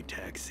Happy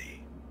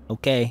Taxi.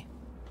 Okay.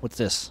 What's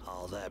this?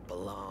 All that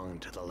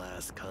belonged to the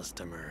last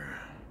customer.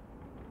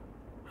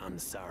 I'm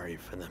sorry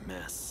for the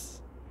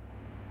mess.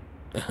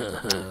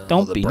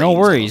 Don't be. No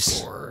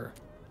worries.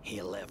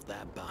 He left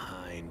that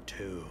behind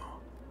too.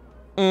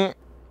 Sorry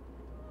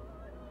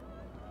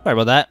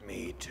about that.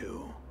 Me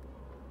too.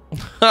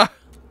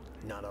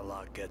 Not a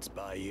lot gets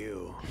by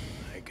you,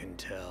 I can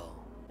tell.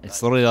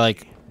 It's literally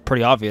like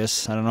pretty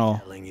obvious. I don't know.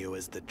 Telling you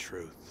is the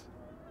truth.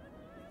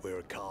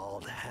 We're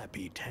called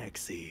Happy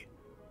Taxi,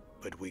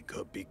 but we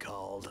could be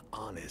called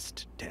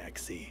Honest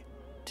Taxi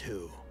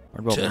too.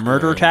 What about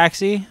murder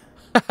taxi?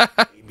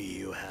 Maybe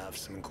you have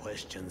some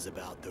questions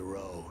about the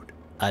road.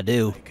 I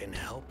do. I can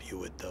help you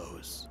with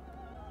those.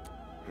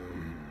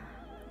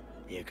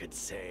 You could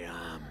say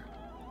I'm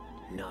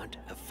not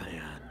a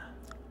fan.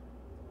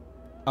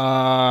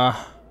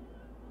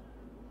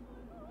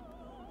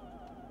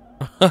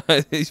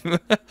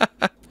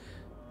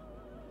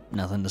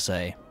 Nothing to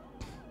say.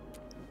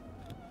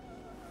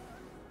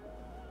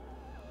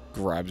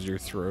 Grabs your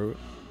throat.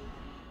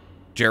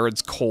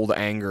 Jared's cold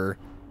anger.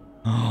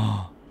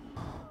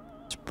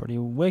 It's pretty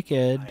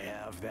wicked. I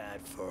have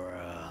that for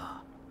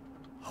a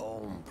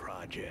home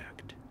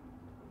project.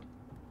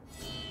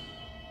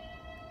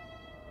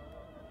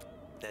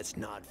 That's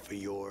not for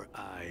your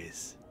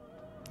eyes.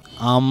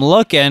 I'm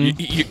looking.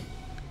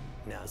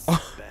 Now sit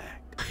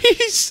back.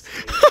 He's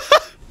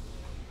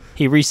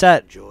He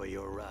reset. Enjoy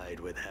your ride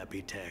with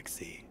Happy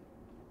Taxi.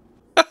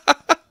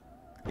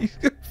 He's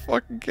gonna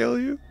fucking kill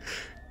you.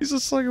 He's a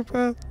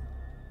psychopath.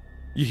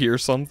 You hear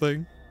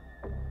something?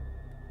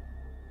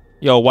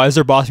 Yo, why is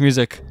there boss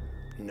music?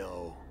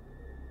 No.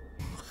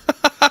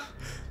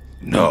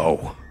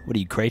 No. What are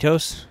you,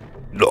 Kratos?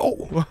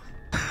 No.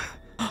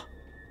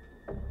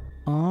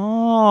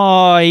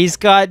 Oh, he's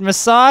got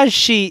massage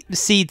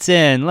seats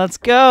in. Let's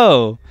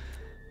go.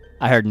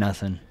 I heard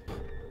nothing.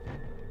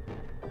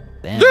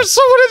 Damn. There's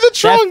someone in the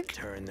trunk.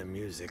 Turn the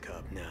music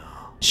up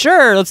now.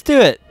 Sure, let's do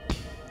it.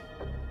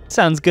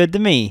 Sounds good to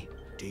me.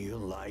 Do you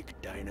like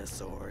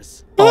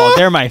dinosaurs? Oh,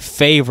 they're my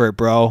favorite,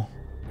 bro.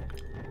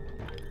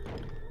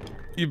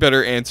 You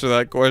better answer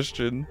that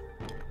question.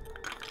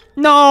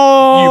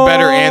 No. You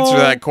better answer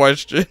that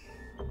question.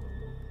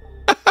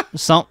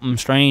 Something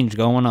strange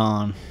going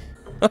on.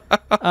 Yeah.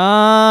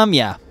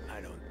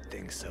 I don't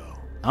think so.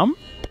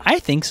 I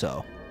think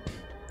so.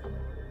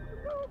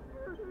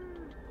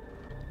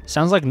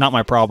 Sounds like not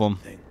my problem.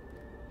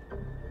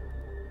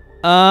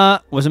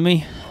 Wasn't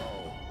me.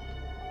 Oh,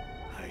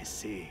 I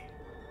see.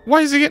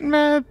 Why is he getting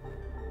mad?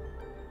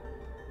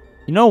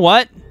 You know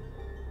what?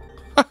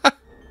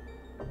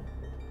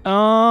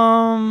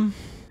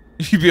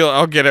 You'd be like,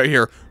 I'll get out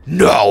here.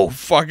 No,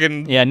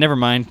 fucking. Yeah, never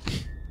mind.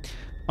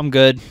 I'm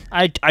good.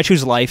 I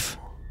choose life.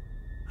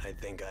 I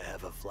think I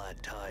have a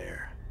flat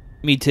tire.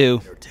 Me too.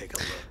 Better take a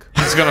look.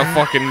 He's gonna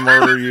fucking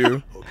murder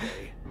you.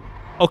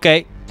 Okay.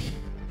 Okay.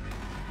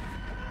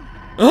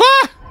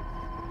 Ah!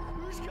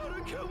 Who's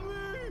gonna kill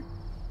me?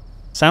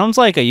 Sounds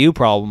like a you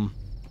problem.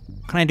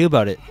 What can I do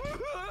about it?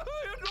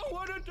 I don't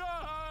want to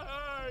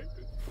die.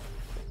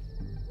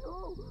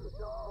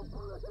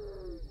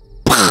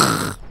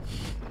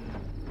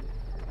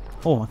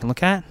 Oh, I can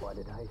look at? What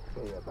did I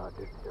say about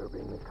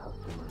disturbing the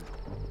customers?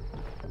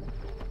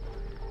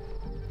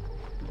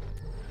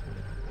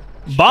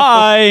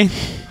 Bye!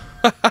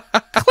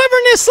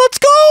 Cleverness, let's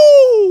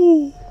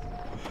go!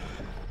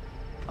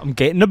 I'm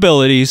getting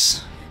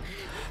abilities.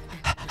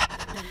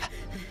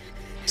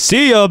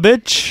 See ya,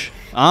 bitch.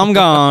 I'm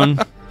gone.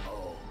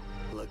 Oh,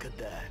 look at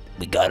that.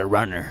 We got a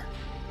runner.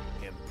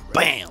 Impressed.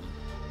 Bam!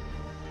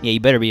 Yeah, you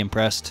better be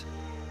impressed.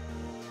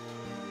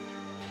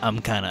 I'm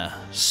kinda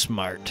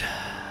smart,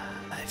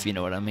 if you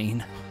know what I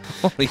mean.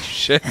 Holy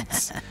shit.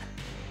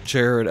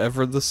 Jarod,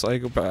 ever the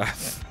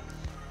psychopath.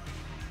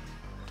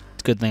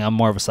 It's a good thing I'm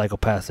more of a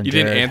psychopath than You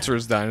Jared. didn't answer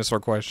his dinosaur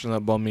question.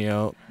 That bummed me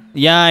out.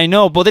 Yeah, I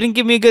know, but they didn't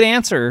give me a good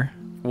answer.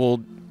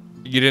 Well,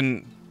 you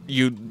didn't.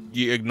 You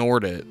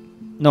ignored it.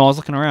 No, I was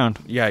looking around.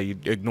 Yeah, you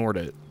ignored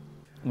it.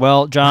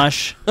 Well,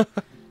 Josh,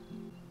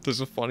 There's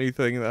a funny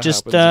thing that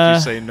Just,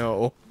 happens if you say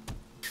no.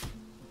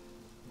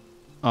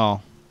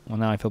 oh, well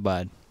now I feel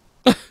bad.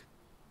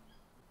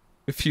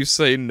 If you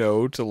say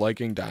no to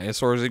liking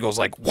dinosaurs, he goes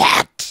like,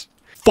 "What?"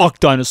 Fuck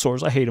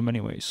dinosaurs, I hate them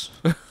anyways.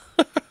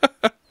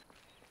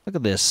 Look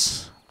at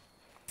this.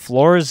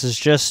 Floors is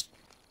just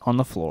on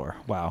the floor.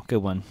 Wow,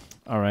 good one.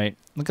 All right,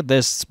 look at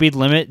this. Speed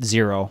limit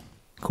 0.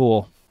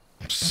 Cool.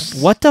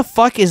 What the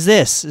fuck is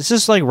this? Is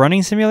this like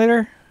running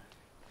simulator?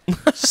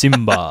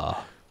 Simba.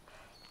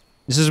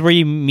 This is where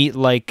you meet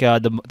like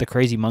the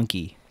crazy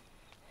monkey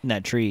in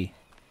that tree.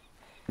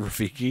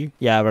 Rafiki.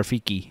 Yeah,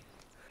 Rafiki.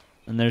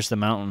 And there's the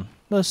mountain.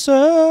 The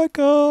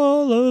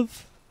circle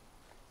of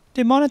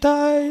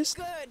demonetized.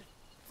 Good.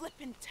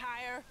 Flippin'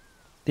 tire.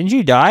 Didn't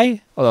you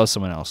die? Oh, that was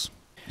someone else.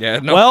 Yeah.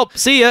 No. Well,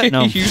 see ya.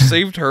 No. You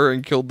saved her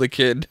and killed the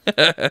kid.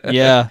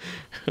 Yeah.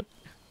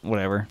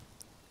 Whatever.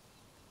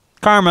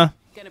 Karma.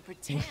 Gonna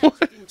pretend you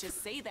didn't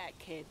just say that,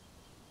 kid.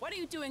 What are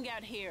you doing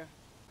out here?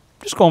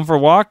 Just going for a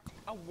walk.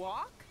 A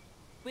walk?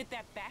 With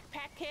that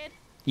backpack kid?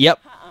 Yep.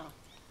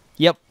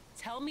 Yep.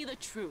 Tell me the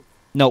truth.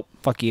 Nope.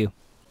 Fuck you.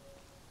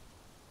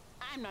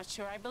 I'm not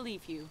sure I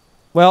believe you.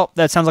 Well,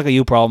 that sounds like a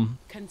you problem.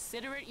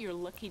 Consider it your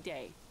lucky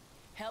day.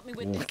 Help me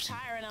with this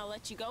tire and I'll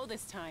let you go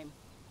this time.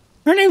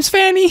 Her name's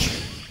Fanny.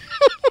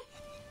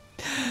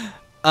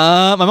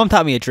 My mom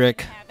taught me a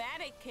trick. Have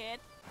at it, kid.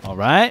 All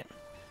right.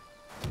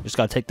 Just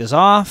gotta take this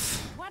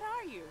off. What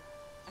are you?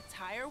 A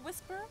tire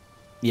whisperer?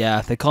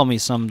 Yeah, they call me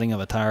something of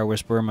a tire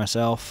whisperer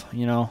myself,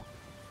 you know.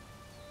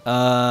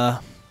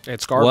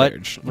 It's What?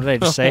 garbage. What did I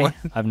just say? What?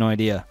 I have no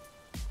idea.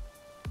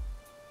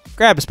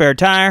 Grab a spare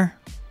tire.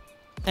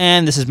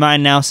 And this is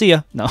mine now. See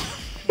ya. No.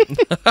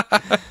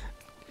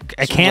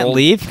 I can't roll.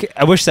 leave.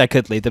 I wish I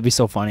could leave. That'd be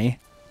so funny.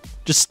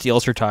 Just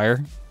steals her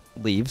tire.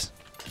 Leaves.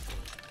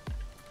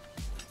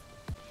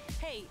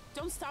 Hey,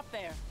 don't stop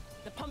there.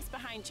 The pump's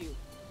behind you.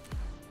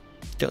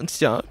 Don't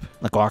stop.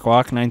 The Guac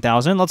Guac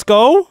 9000. Let's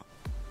go.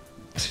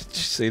 Did you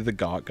say the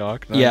Gok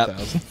Gok Yep.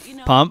 9000? You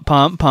know, Pump,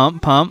 pump,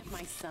 pump, pump.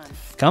 my son.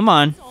 Come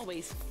on. He's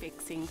always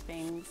fixing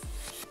things.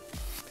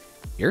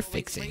 You're Always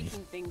fixing.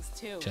 breaking things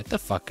too. Shut the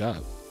fuck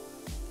up.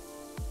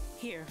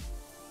 Here.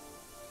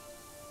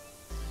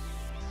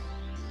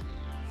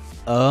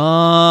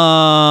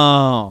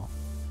 Oh.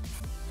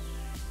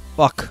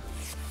 Fuck.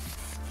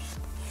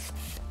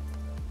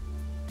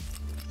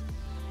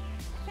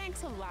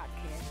 Thanks a lot,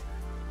 kid.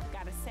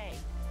 Gotta say,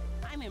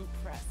 I'm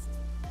impressed.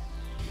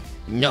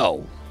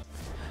 No.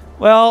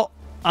 Well,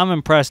 I'm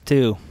impressed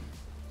too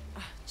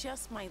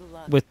Just my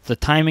luck. with the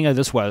timing of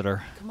this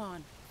weather. Come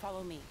on,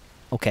 follow me.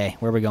 Okay,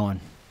 where are we going?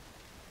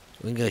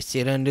 We go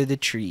sit under the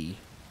tree.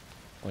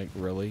 Like,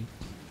 really?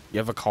 You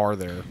have a car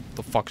there.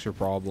 The fuck's your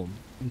problem?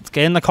 Let's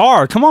get in the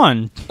car. Come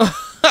on.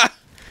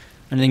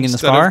 Anything in this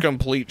Instead car? of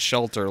complete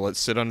shelter, let's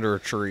sit under a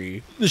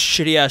tree. This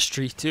shitty ass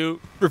tree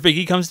too.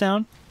 Rafiki comes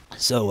down.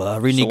 So,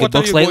 reading So any what good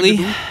are books you going to lately?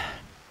 do?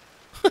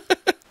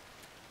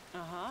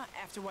 Uh-huh.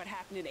 After what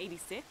happened in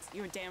 86,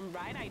 you're damn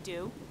right I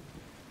do.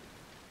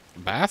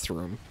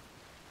 Bathroom?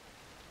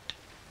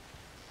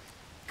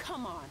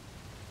 Come on.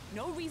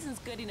 No reason's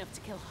good enough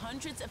to kill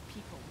hundreds of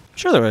people.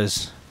 Sure there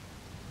is.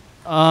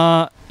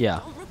 Yeah.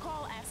 Don't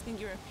recall asking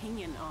your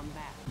opinion on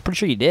that. I'm pretty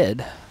sure you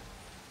did.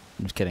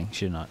 I'm just kidding.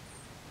 She did not.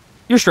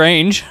 You're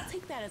strange. I'll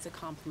take that as a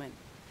compliment.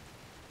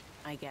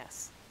 I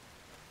guess.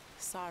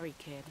 Sorry,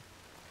 kid.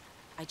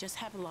 I just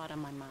have a lot on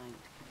my mind.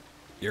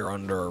 You're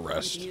under And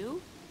arrest.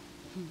 you?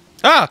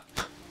 Ah!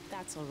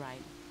 That's all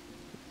right.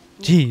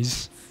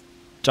 Jeez.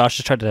 Josh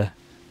just tried to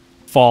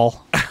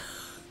fall.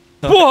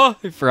 Whoa!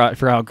 I forgot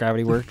how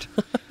gravity worked.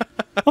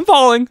 I'm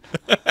falling.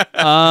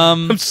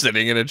 I'm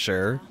sitting in a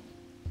chair.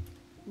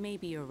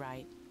 Maybe you're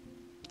right.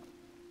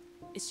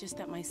 It's just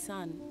that my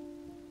son,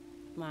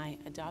 my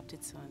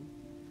adopted son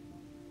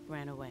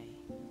ran away.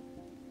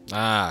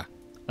 Ah,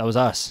 That was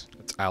us.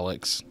 it's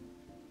Alex.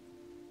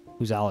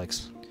 Who's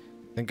Alex?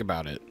 Think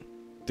about it.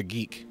 The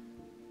geek.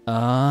 The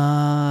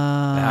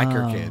The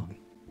hacker kid.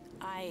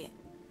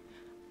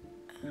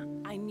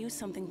 I knew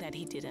something that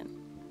he didn't.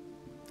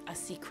 A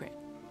secret.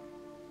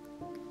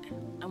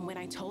 And when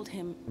I told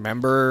him...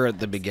 Remember at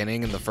the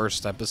beginning in the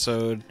first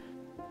episode,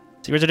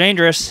 Secrets are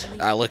dangerous.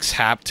 Alex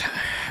hacked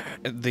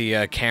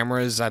the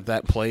cameras at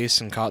that place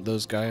and caught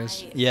those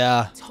guys?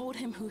 Yeah. I told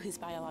him who his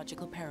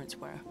biological parents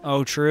were.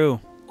 Oh, true.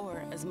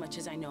 Or as much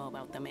as I know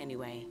about them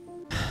anyway.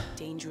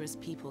 Dangerous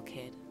people,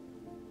 kid.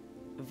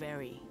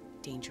 Very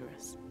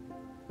dangerous.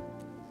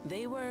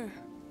 They were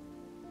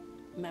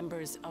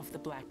members of the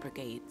Black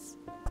Brigades.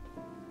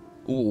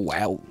 Ooh,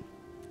 wow.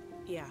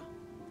 Yeah,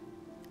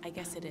 I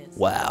guess it is.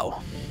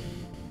 Wow.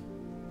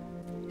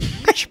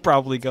 I should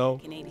probably go.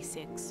 In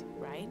 86,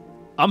 right?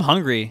 I'm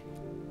hungry.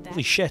 That's Holy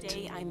the shit.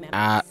 day I met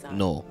my son.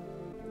 No.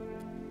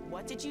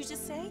 What did you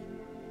just say?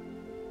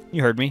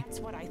 You heard me. That's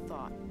what I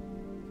thought.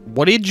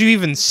 What did you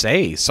even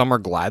say? Some are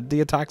glad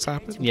the attacks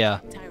happened? Yeah.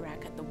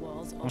 Tyrak at the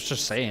walls I was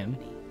just saying.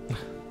 Winfinity.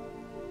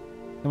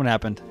 Then what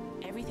happened?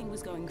 Everything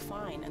was going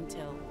fine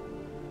until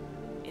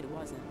it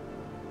wasn't.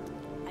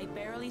 I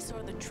barely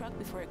saw the truck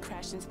before it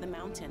crashed into the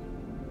mountain.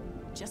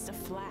 Just a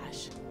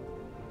flash.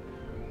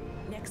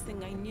 Next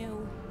thing I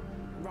knew,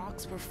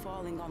 rocks were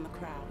falling on the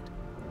crowd.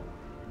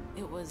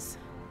 It was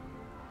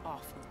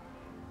awful.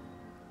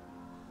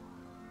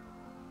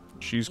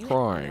 She's You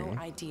crying. have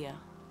no idea.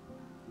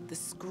 The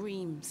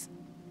screams.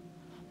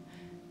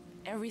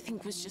 Everything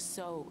was just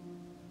so...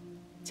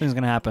 Something's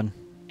gonna happen.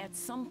 At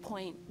some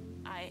point,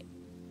 I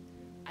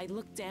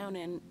looked down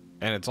and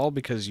And it's all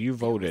because you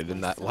voted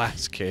in that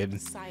last kid.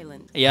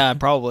 silent, Yeah,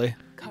 probably.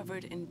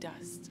 covered in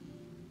dust,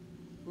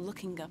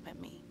 looking up at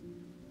me.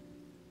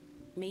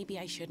 Maybe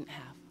I shouldn't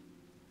have.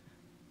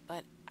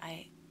 But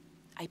I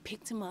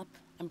picked him up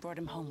and brought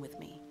him home with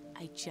me.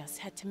 I just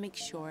had to make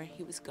sure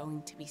he was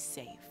going to be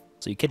safe.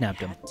 So you kidnapped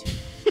him. Had to.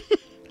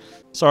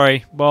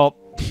 Sorry. Well,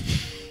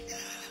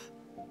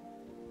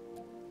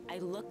 I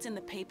looked in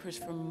the papers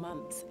for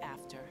months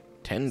after.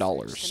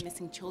 $10. Searched the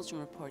missing children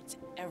reports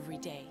every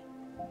day.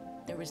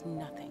 There was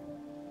nothing.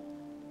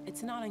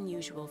 It's not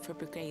unusual for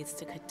brigades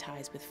to cut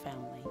ties with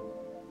family.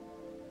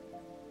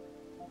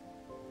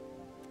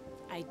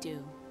 I do.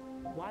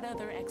 What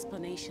other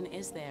explanation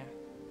is there?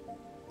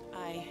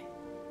 I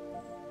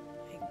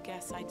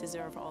guess I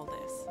deserve all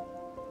this.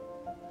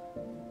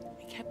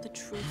 I kept the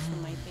truth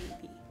from my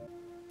baby.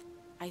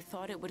 I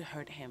thought it would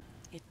hurt him.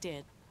 It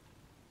did.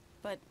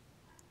 But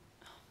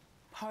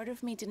part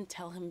of me didn't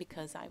tell him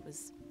because I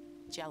was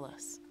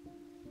jealous.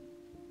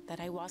 That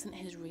I wasn't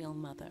his real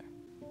mother.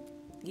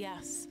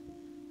 Yes.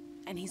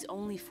 And he's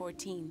only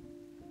 14.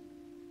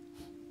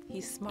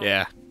 He's smart.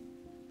 Yeah.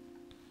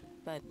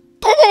 But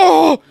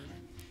Oh!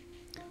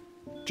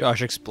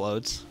 Josh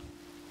explodes.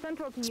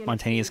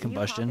 Spontaneous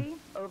combustion.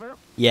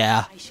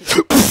 Yeah. I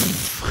should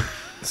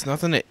It's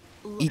nothing to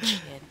look, eat. kid.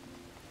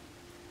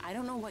 I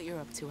don't know what you're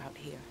up to out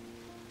here.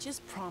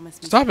 Just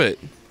promise me. Stop it.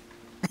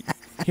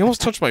 He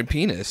almost touched my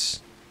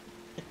penis.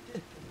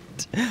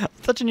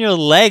 Touching your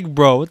leg,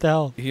 bro. What the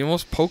hell? He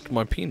almost poked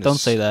my penis. Don't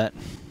say that.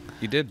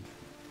 He did.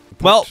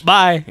 Well,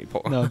 bye. He,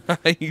 po- No.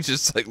 he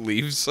just like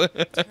leaves. Turn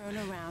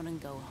around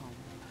and go home.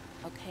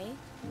 Okay?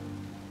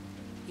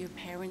 Your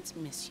parents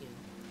miss you.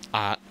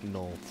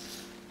 No.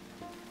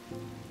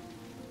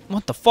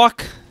 What the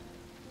fuck?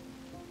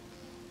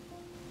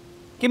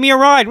 Give me a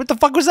ride. What the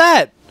fuck was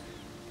that?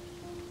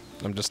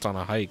 I'm just on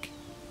a hike.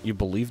 You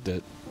believed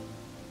it.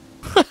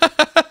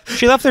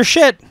 She left her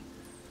shit.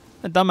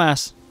 A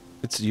dumbass.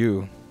 It's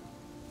you.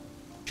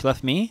 She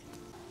left me?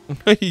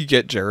 You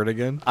get Jarod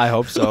again? I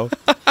hope so.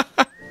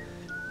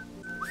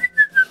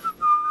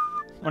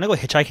 Wanna go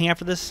hitchhiking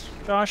after this,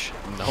 Josh?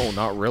 No,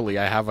 not really.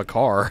 I have a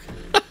car.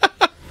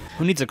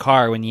 Who needs a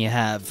car when you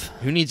have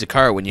Who needs a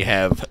car when you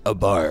have a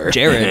bar?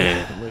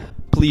 Jarod?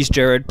 Please,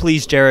 Jarod.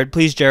 Please, Jarod.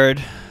 Please, Jarod.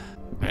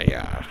 Hey,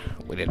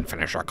 we didn't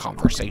finish our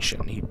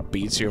conversation. He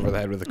beats you over the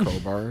head with a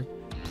crowbar.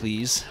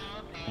 Please.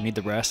 I need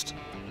the rest.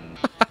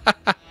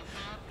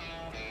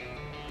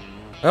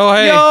 Oh,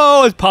 hey.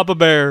 Yo, it's Papa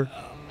Bear.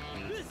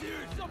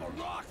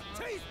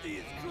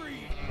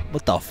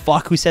 What the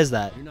fuck? Who says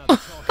that?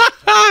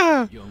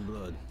 Young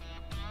blood.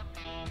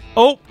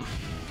 Oh.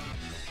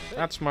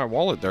 That's my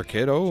wallet there,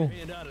 kid. Oh.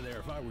 Hand out of there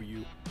if I were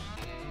you.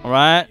 All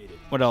right.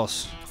 What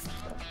else?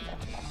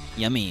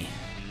 Yummy.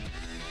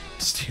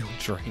 Steel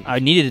drink. I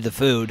needed the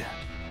food.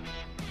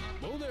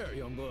 Whoa there,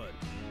 young blood.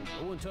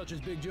 No one touches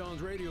Big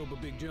John's radio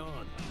but Big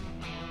John.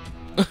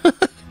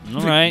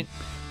 All right.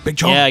 Big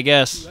John. Yeah, I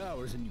guess. 2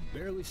 hours and you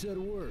barely said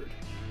a word.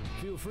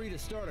 Feel free to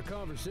start a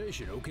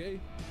conversation, okay?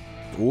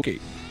 Okay.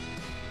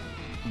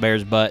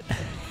 Bear's butt.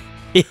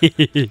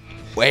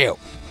 Wow.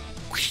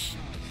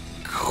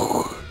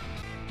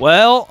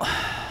 Well,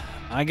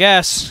 I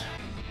guess.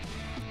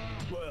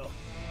 Well,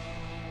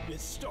 it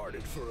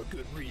started for a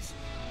good reason.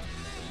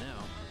 But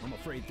now, I'm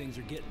afraid things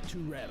are getting too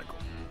radical.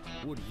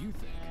 What do you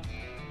think?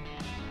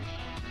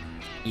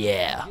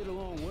 Yeah. Get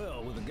along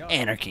well with a guy.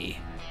 Anarchy.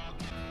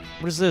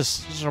 What is this?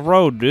 This is a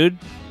road, dude.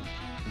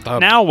 The,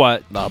 Now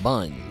what? the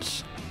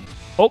buns.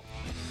 Oh.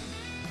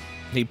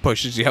 He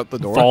pushes you out the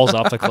door. Falls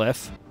off the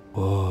cliff.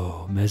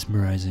 Whoa,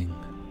 mesmerizing.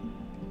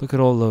 Look at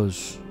all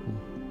those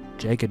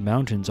jagged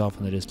mountains off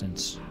in the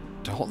distance.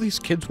 All these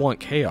kids want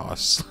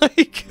chaos.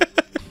 Like,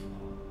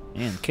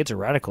 Man, kids are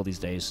radical these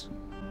days.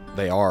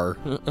 they are.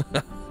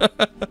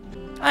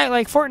 I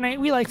like Fortnite.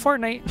 We like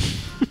Fortnite.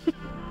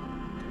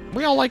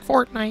 We all like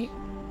Fortnite.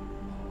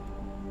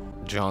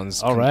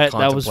 John's All right,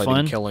 that was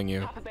contemplating fun. killing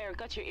you. Papa Bear,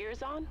 got your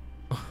ears on?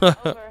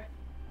 Over.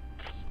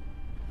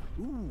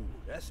 Ooh,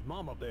 that's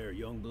Mama Bear,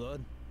 young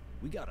blood.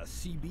 We got a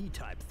CB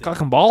type thing.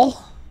 Cock and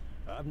ball?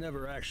 I've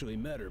never actually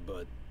met her,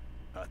 but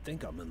I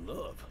think I'm in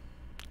love.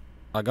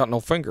 I got no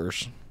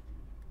fingers.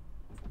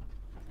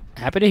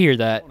 Happy to hear I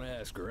that. want to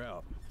ask her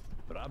out,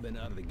 but I've been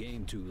out of the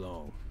game too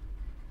long.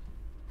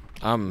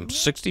 I'm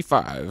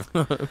 65.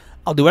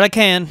 I'll do what I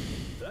can.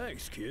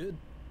 Thanks, kid.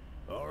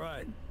 All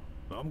right,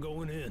 I'm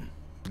going in.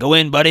 Go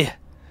in, buddy.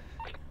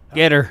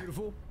 Get her.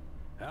 Beautiful.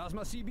 How's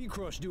my CB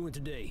crush doing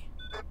today?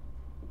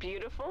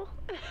 Beautiful?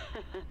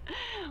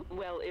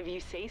 Well, if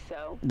you say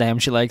so. Damn,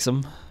 she likes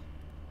him.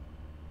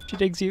 She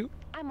digs you.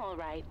 I'm all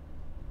right.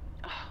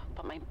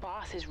 But my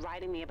boss is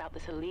writing me about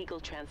this illegal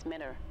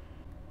transmitter.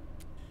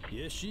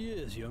 Yes, she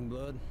is, young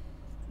blood.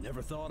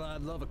 Never thought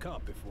I'd love a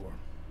cop before.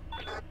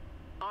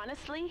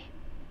 Honestly,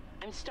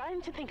 I'm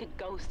starting to think a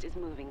ghost is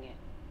moving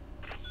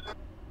it.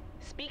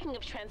 Speaking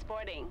of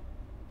transporting,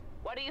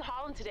 what are you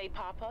hauling today,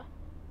 Papa?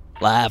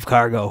 Live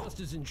cargo. Just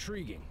as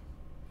intriguing.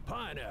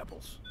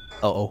 Pineapples.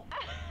 Uh-oh.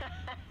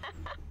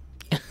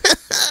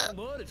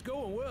 But it's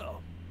going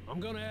well. I'm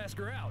gonna ask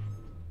her out.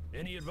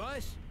 Any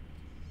advice?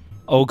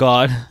 Oh,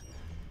 God.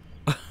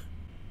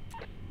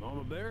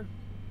 Mama Bear?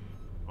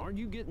 Aren't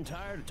you getting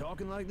tired of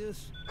talking like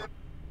this?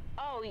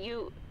 Oh,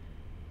 you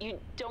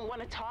don't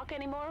want to talk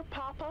anymore,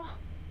 Papa?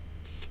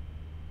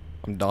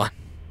 I'm done.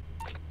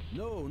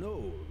 No,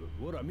 no.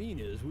 What I mean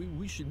is,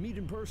 we should meet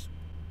in person.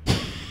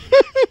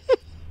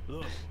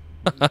 Look,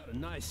 we got a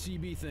nice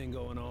CB thing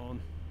going on,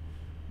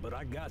 but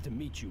I got to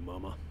meet you,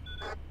 Mama.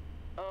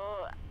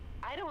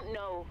 I don't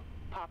know,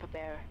 Papa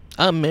Bear.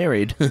 I'm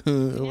married. You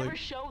never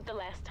showed the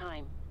last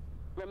time.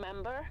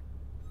 Remember?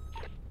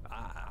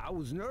 I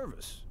was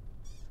nervous.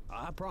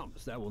 I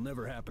promise that will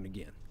never happen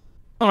again.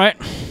 All right.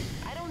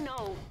 I don't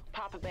know,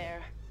 Papa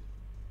Bear.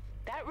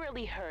 That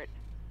really hurt.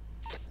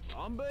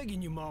 I'm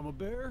begging you, Mama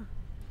Bear.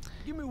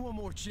 Give me one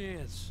more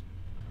chance.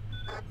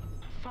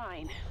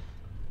 Fine.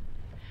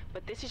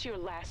 But this is your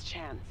last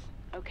chance,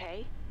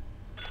 okay?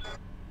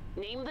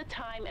 Name the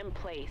time and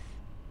place.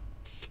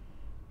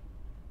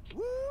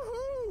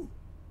 Woohoo!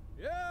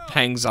 Yeah!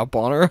 Hangs up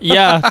on her.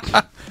 Yeah.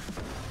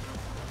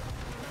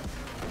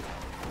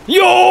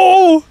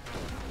 Yo!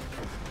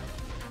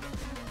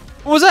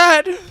 What was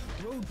that?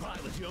 Road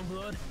pilots, young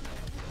blood.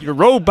 Your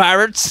road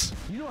pirates.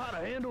 You know how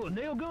to handle a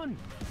nail gun?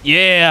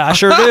 Yeah, I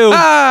sure do.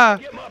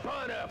 Get my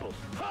pineapples.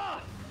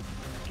 Ha!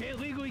 Can't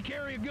legally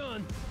carry a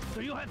gun,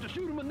 so you'll have to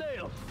shoot them with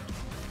nails.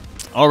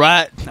 All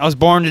right. I was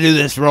born to do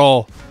this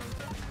role.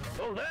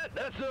 Oh,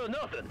 that's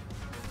nothing.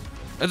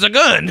 It's a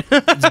gun.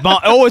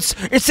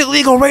 It's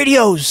illegal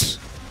radios.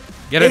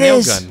 Get a It nail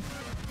is. gun.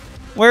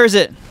 Where is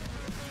it?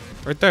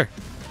 Right there.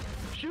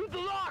 Shoot the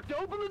lock to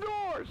open the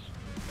doors.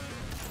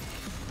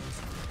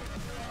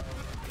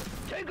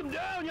 Take them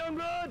down, young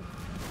blood.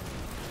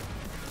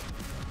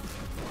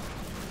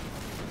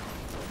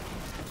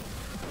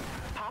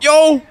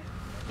 Yo!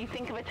 You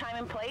think of a time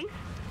and place?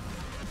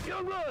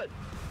 Young blood.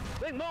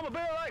 Think Mama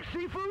Bear likes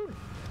seafood?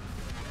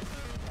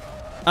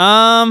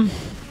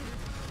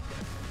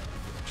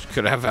 She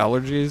could have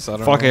allergies. I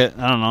don't Fuck know. it.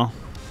 I don't know.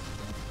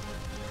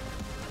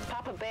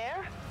 Papa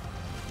Bear?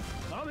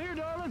 I'm here,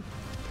 darling.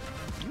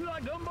 You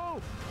like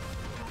gumbo?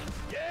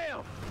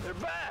 Damn, they're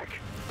back.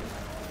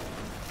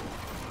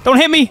 Don't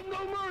hit me. No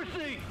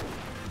mercy.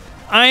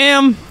 I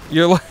am.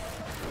 You're like.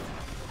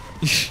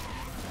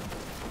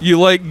 You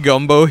like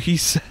gumbo, he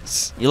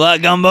says. You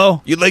like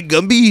gumbo? You like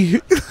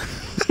Gumby?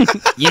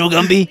 You know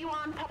Gumby? You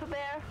on, Papa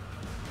Bear?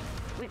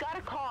 We got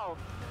a call.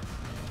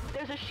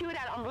 There's a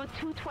shootout on Route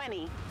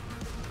 220.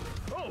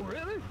 Oh,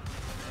 really?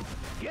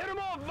 Get him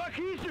off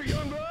Buckeaster,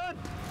 young blood.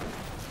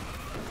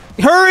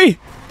 Hurry!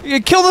 You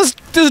kill this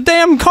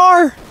damn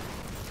car.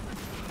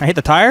 I hit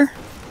the tire?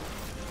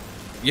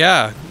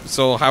 Yeah.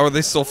 So how are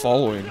they still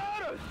following?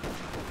 Got us.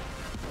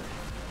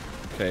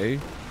 Okay.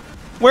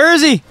 Where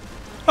is he?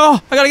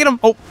 Oh, I gotta get him.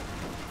 Oh,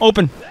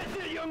 open. That's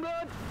it, young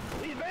blood.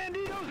 These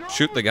banditos are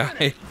Shoot the almost guy.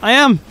 finished. I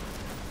am.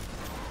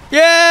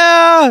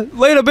 Yeah!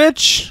 Later,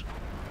 bitch.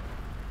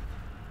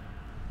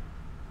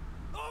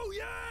 Oh,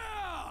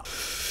 yeah!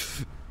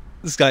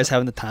 This guy's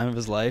having the time of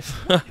his life.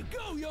 You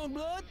go, young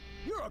blood.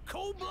 You're a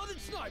cold-blooded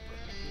sniper.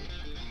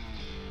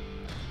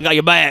 Got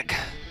your back.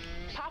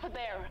 Papa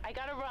Bear, I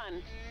gotta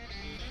run.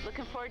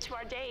 Looking forward to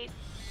our date.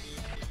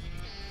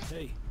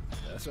 Hey,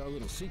 that's our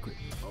little secret,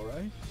 all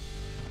right?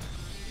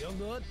 Young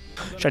blood,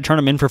 Should I turn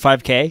him in for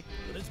 5K?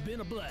 but it's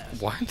been a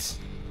blast. What?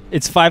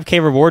 It's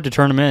 5K reward to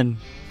turn him in.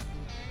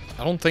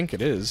 I don't think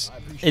it is.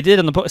 It did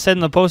on the said in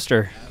the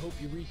poster. I hope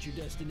you reach your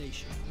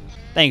destination.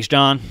 Thanks,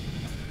 John.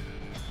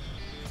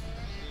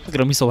 Look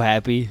at him, he's so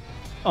happy.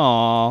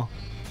 Aww.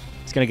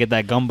 He's gonna get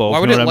that gumbo. Why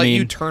if would you it know what let I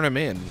mean. you turn him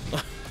in?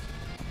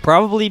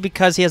 Probably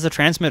because he has the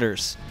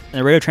transmitters. And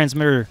the radio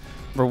transmitter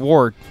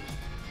reward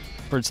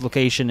for its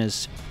location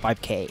is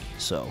 5K.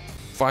 So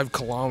 5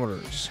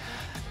 kilometers.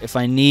 if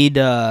I need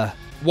What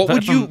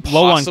would if I'm you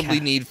low on possibly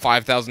need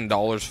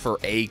 $5,000 for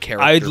a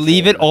character? I'd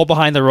leave it for? all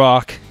behind the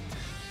rock.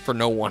 For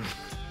no one.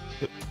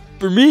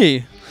 For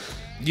me.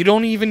 You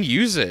don't even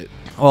use it.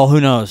 Well,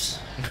 who knows?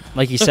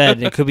 Like you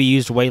said, it could be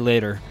used way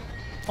later.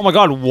 Oh my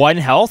god, 1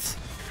 health?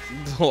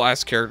 The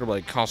last character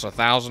like costs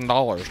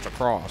 $1,000 to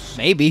cross.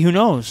 Maybe, who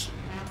knows?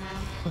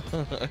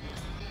 I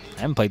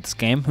haven't played this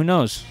game, who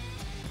knows?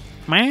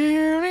 Dude,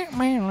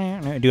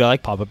 I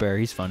like Papa Bear,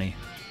 he's funny.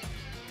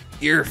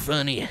 You're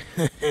funny.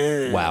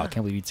 Wow, I can't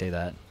believe you'd say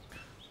that.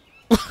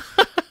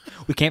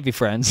 We can't be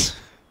friends.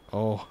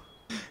 Oh.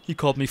 You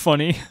called me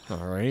funny.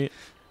 Alright.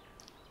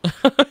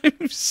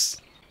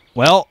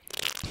 Well,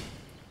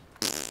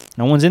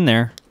 no one's in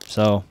there,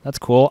 so that's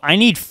cool. I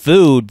need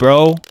food,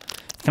 bro.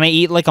 Can I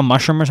eat like a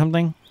mushroom or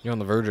something? You're on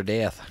the verge of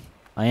death.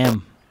 I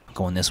am.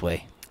 Going this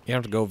way. You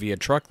have to go via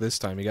truck this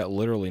time. You got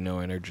literally no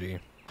energy.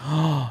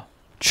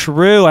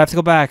 True, I have to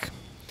go back.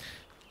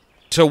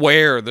 To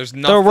where? There's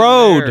nothing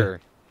road. there.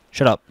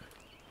 Shut up.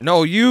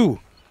 No, you.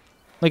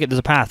 Look, there's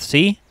a path,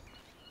 see?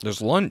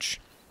 There's lunch.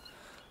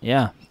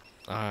 Yeah.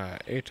 I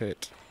ate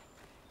it.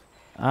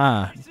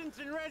 Ah. License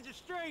and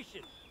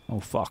registration. Oh,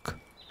 fuck.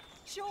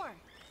 Sure.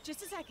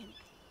 Just a second.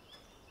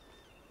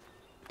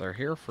 They're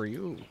here for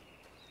you.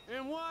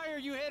 And why are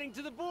you heading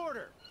to the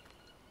border?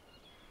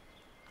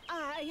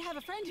 I have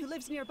a friend who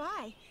lives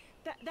nearby.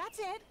 That's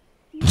it.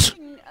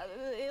 Nothing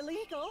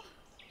illegal.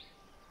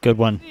 Good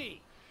one.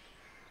 See.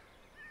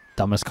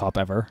 Dumbest cop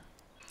ever.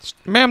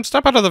 Ma'am,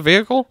 step out of the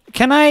vehicle.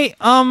 Can I,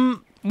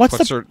 what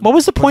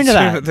was the point of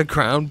Puts her that? The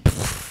ground.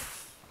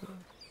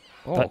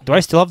 Oh, Do I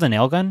still have the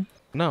nail gun?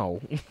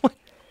 no.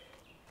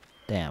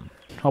 Damn.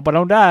 Hope I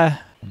don't die.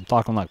 I'm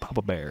talking like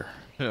Papa Bear.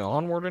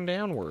 Onward and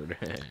downward.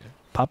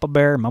 Papa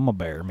Bear, Mama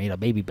Bear made a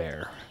baby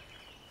bear.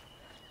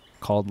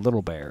 Called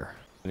Little Bear.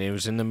 And it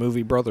was in the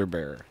movie Brother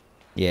Bear.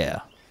 Yeah.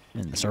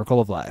 In the circle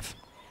of life.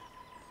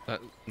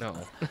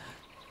 No.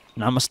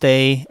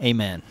 Namaste.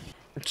 Amen.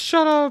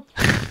 Shut up.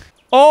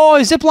 Oh,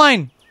 a zip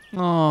line.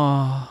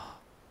 Oh.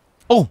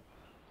 Oh.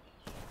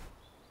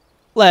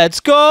 Let's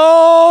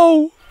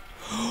go.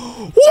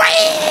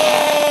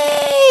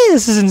 Whee!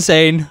 This is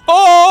insane.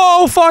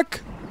 Oh,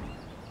 fuck.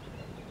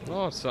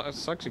 Oh, it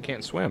sucks you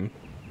can't swim.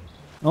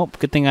 Oh,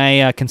 good thing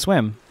I can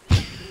swim.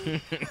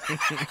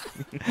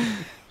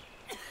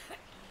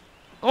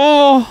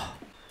 Oh.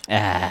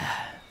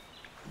 Ah.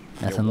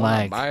 Nothing You wanna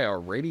like. buy a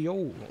radio?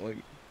 Like,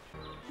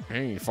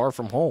 hey, Far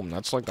From Home.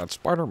 That's like that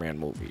Spider-Man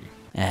movie.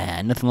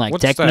 Ah, nothing like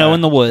What's techno that?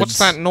 in the woods. What's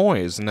that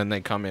noise? And then they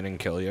come in and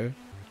kill you.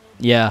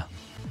 Yeah.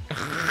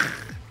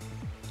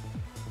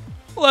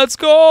 Let's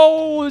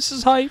go. This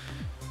is hype.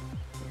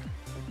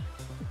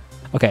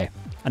 Okay,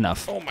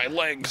 enough. Oh, my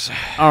legs.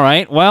 All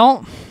right,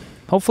 well,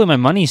 hopefully my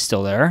money's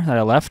still there that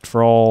I left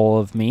for all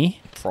of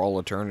me. For all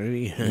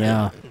eternity.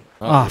 Yeah.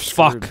 Oh, Oh,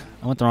 fuck.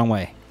 I went the wrong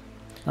way.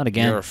 Not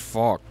again. You're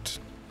fucked.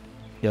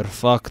 You're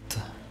fucked.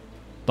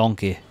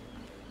 Donkey.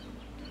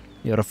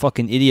 You're a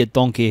fucking idiot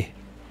donkey.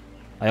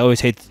 I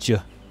always hated you.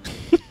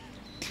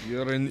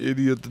 You're an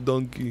idiot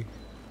donkey.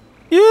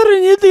 You're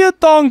an idiot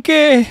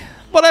donkey.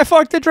 But I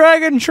fucked the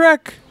dragon,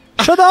 Shrek.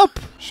 Shut up.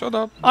 Shut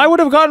up. I would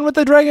have gotten with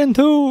the dragon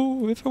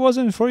too if it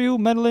wasn't for you,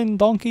 meddling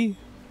donkey.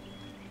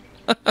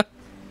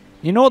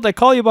 You know what they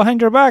call you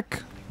behind your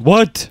back?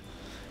 What?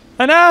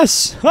 An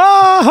ass.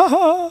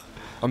 Ah!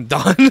 I'm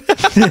done.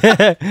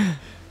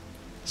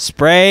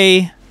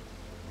 Spray.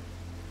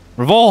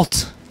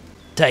 Revolt.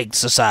 Take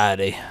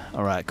society.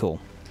 All right, cool.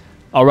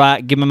 All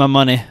right, give me my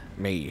money.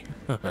 Me.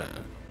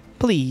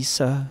 Please,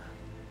 what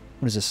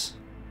is this?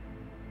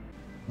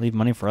 Leave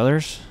money for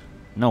others?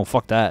 No,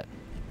 fuck that.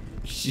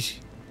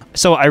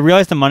 So I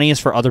realize the money is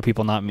for other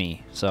people, not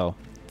me. So,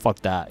 fuck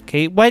that.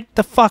 Okay, what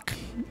the fuck?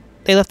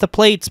 They left the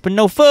plates, but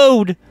no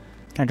food.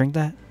 Can I drink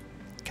that?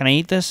 Can I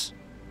eat this?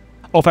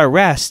 Oh, if I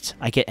rest,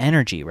 I get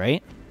energy,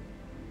 right?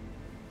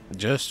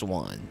 Just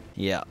one.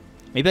 Yeah.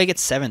 Maybe I get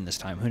 7 this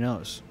time. Who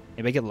knows?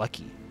 Maybe I get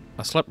lucky.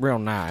 I slept real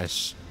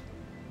nice.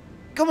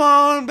 Come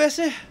on,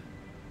 Bessie.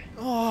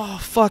 Oh,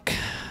 fuck.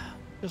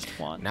 Just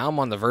one. Now I'm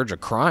on the verge of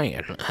crying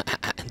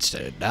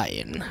instead of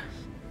dying.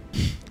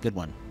 Good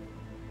one.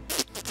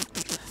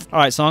 All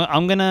right, so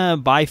I'm gonna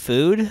buy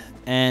food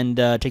and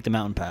take the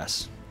mountain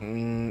pass.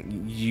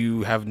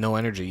 You have no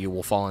energy. You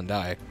will fall and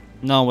die.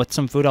 No, with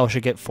some food I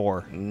should get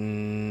 4.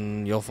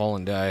 You'll fall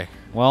and die.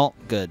 Well,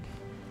 good.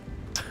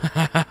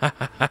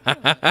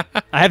 I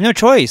have no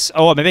choice.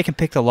 Oh, maybe I can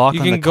pick the lock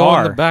You on the can go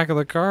car. in the back of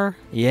the car?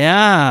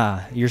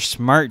 Yeah, you're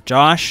smart,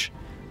 Josh.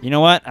 You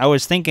know what? I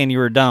was thinking you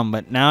were dumb,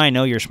 but now I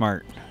know you're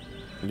smart.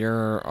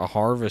 You're a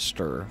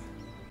harvester.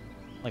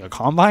 Like a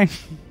combine?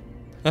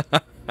 One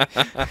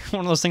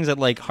of those things that,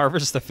 like,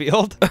 harvests the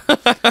field?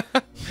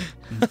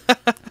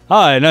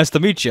 Hi, nice to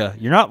meet you.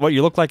 You're not what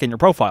you look like in your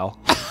profile.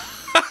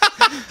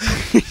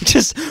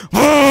 Just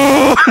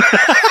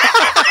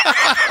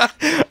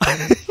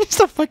it's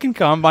a fucking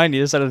combine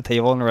you just at a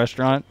table in a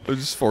restaurant. It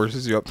just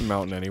forces you up the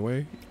mountain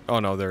anyway.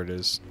 Oh no, there it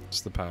is. It's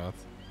the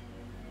path.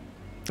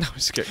 I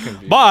was getting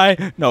confused.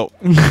 Bye. No.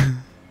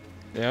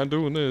 Yeah, I'm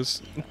doing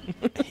this.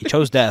 He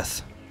chose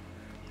death.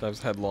 That was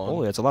headlong.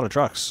 Holy, that's a lot of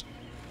trucks.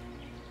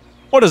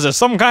 What is this?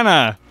 Some kind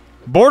of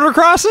border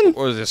crossing?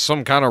 What is this?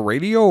 Some kind of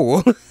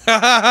radio?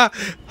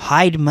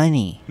 Hide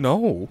money.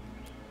 No.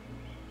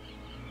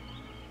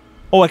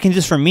 Oh, I can do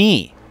this for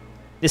me.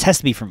 This has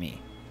to be for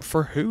me.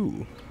 For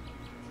who?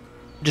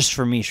 Just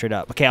for me, straight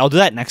up. Okay, I'll do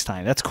that next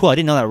time. That's cool. I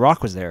didn't know that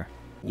rock was there.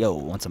 Yo,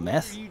 want some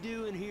meth? What are you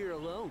doing here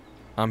alone?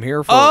 I'm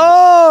here for.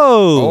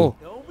 Oh!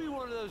 Don't be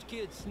one of those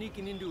kids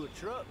sneaking into a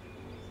truck.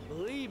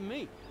 Believe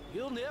me,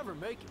 you'll never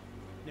make it.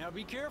 Now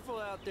be careful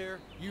out there.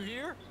 You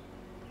hear?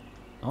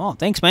 Oh,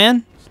 thanks,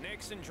 man.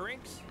 Snacks and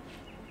drinks?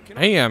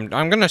 Hey, I'm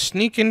gonna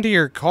sneak into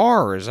your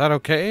car. Is that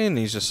okay? And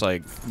he's just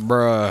like,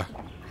 bruh.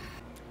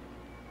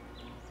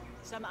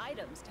 Some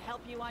items to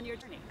help you on your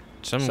journey.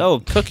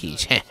 Some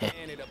cookies.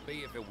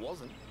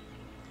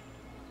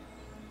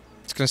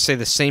 It's gonna say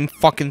the same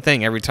fucking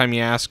thing every time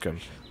you ask him.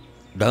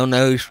 Don't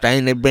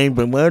understand it,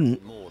 baby,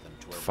 wasn't.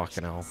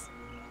 Fucking hell.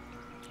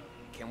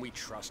 Can we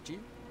trust you?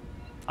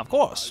 Of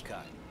course. Okay.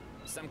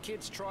 Some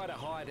kids try to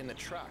hide in the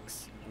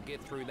trucks and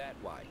get through that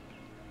way.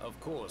 Of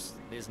course,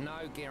 there's no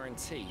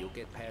guarantee you'll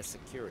get past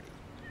security.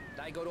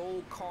 They got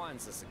all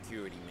kinds of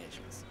security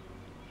measures.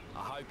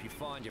 I hope you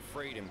find your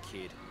freedom,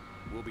 kid.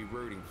 We'll be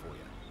rooting for you.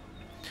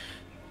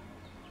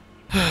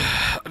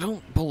 I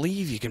don't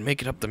believe you can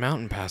make it up the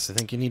mountain pass. I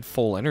think you need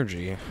full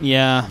energy.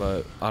 Yeah.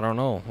 But I don't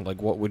know.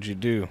 Like, what would you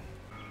do?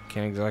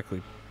 Can't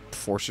exactly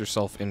force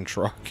yourself in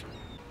truck.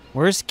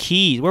 Where's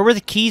keys? Where were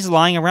the keys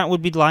lying around?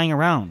 Would be lying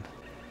around.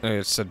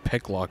 It said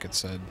pick lock, it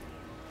said.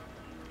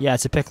 Yeah,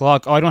 it's a pick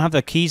lock. Oh, I don't have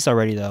the keys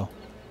already, though.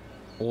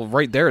 Well,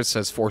 right there it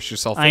says force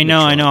yourself in I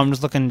know. I'm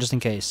just looking just in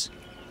case.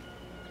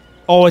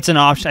 Oh, it's an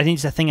option. I think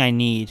it's a thing I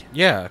need.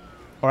 Yeah.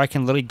 Or I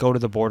can literally go to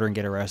the border and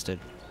get arrested.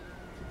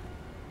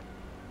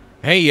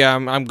 Hey,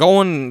 I'm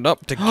going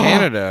up to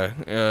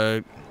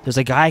Canada. There's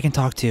a guy I can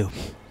talk to.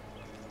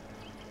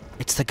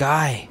 It's the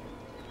guy.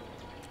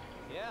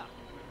 Yeah.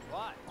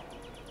 What?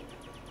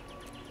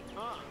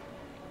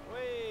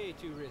 Way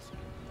too risky.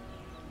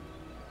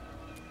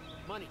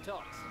 Money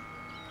talks.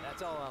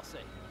 That's all I'll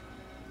say.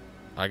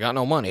 I got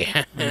no money.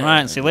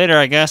 Alright, see you later,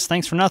 I guess.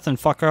 Thanks for nothing,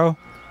 fucko.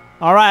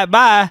 Alright,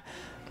 bye.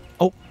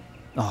 Oh,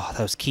 that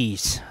was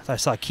keys. I thought I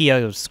saw a key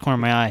out of the corner of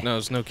my eye. No,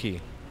 there's no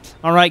key.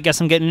 Alright,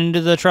 guess I'm getting into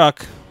the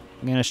truck.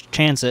 I'm gonna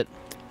chance it.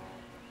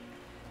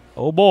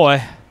 Oh boy.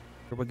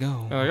 Here we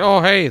go.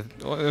 Oh, hey,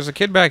 there's a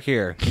kid back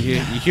here. You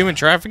human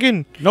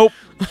trafficking? Nope.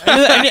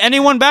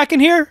 Anyone back in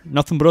here?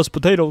 Nothing but us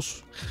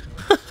potatoes.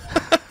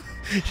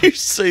 You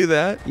say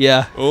that?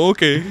 Yeah. Oh,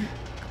 okay.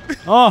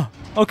 Oh,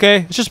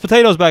 okay. It's just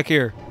potatoes back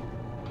here.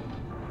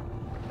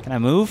 Can I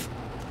move?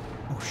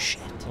 Oh,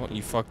 shit. Oh,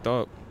 you fucked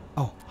up.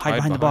 Oh, hide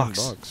behind the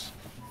box.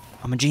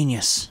 I'm a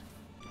genius.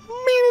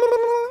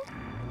 Oh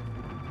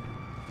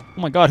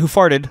my god, who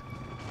farted?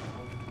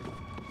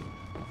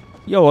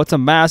 Yo, it's a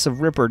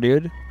massive ripper,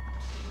 dude.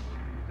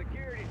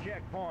 Security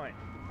checkpoint.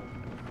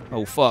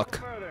 Oh,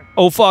 fuck.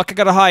 Oh, fuck, I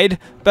gotta hide.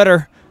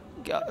 Better.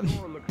 God.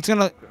 It's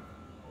gonna...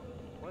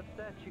 What's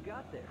that you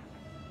got there?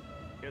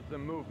 It's a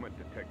movement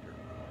detector.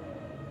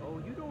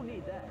 Oh, you don't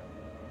need that.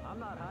 I'm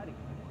not hiding.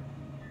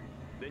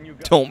 Then you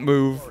don't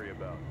move.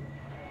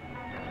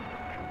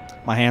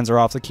 My hands are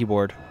off the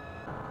keyboard.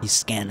 He's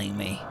scanning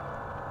me.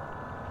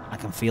 I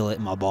can feel it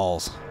in my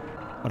balls.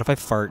 What if I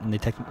fart and they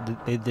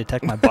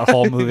detect my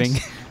butthole moving?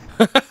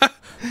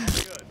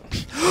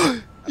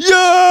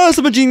 Yes,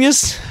 I'm a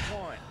genius.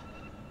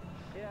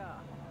 Yeah.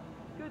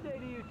 Good day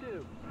to you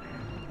too.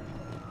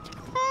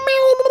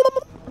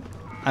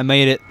 I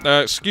made it.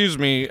 Excuse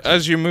me.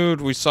 As you moved,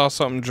 we saw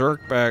something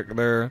jerk back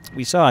there.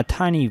 We saw a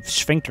tiny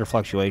sphincter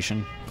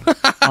fluctuation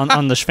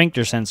on the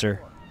sphincter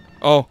sensor.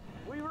 Oh.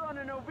 We run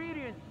an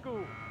obedience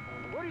school.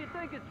 What do you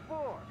think it's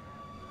for?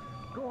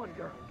 Go on,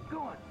 girl. Go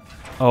on.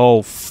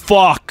 Oh,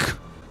 fuck.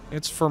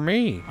 It's for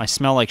me. I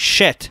smell like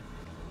shit.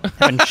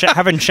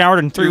 Haven't showered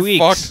in 3 weeks.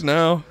 You're fucked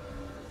now.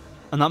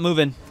 I'm not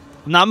moving.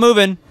 I'm not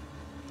moving.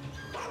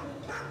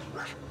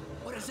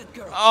 What is it,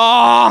 girl?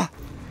 Ah!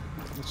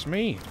 It's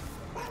me.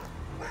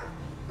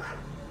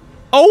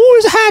 Oh,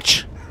 there's a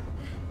hatch.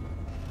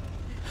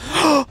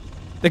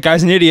 The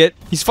guy's an idiot.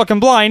 He's fucking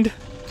blind.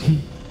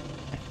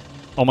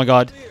 Oh my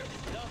god.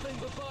 Nothing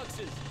but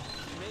boxes.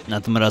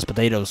 Nothing but us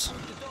potatoes.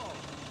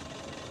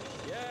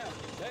 Yeah,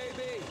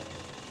 baby.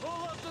 Pull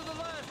up to the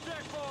last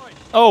checkpoint.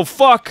 Oh,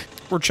 fuck.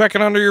 We're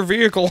checking under your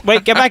vehicle.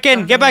 Wait, get back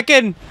in. Get back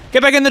in.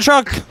 Get back in the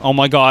truck. Oh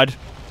my god.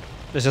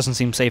 This doesn't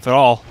seem safe at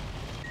all.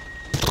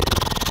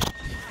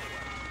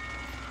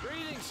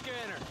 Breathing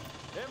scanner.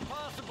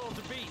 Impossible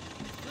to beat.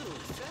 Little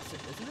excessive,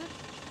 isn't it?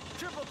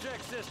 Triple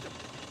check system.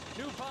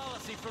 New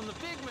policy from the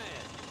big man.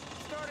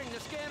 Starting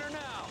the scanner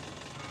now.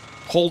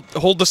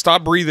 Hold to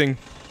stop breathing.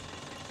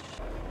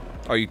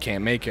 Oh, you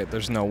can't make it.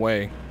 There's no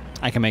way.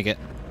 I can make it.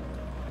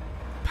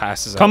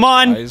 Passes out. Come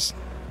on! Dies.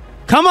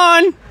 Come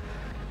on!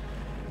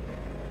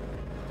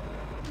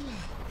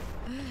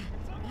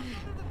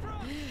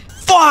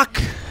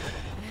 Fuck!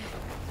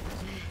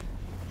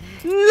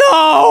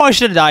 No! I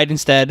should have died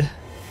instead.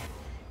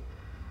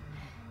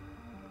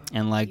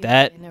 And like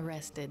that. Been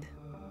arrested.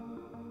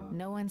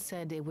 No one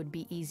said it would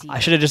be easy. I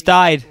should have just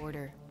died.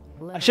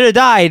 I should have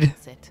died.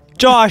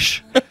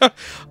 Josh!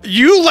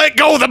 You let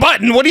go of the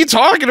button! What are you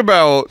talking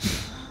about?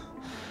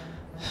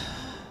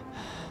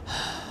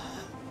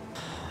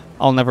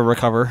 I'll never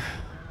recover.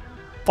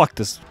 Fuck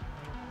this.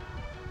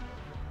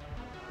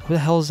 Who the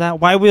hell is that?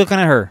 Why are we looking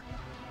at her?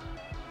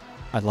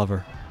 I love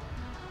her.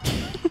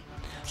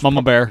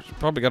 Mama Bear. She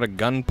probably got a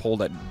gun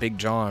pulled at Big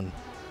John.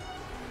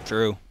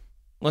 True.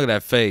 Look at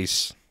that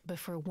face. But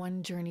for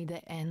one journey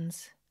that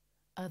ends,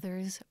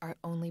 others are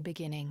only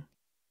beginning.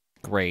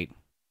 Great.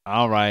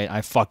 Alright,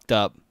 I fucked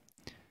up.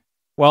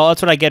 Well,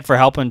 that's what I get for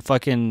helping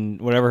fucking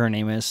whatever her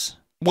name is.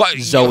 What?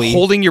 Zoe. You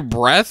holding your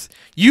breath?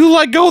 You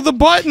let go of the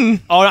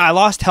button! Oh, I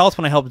lost health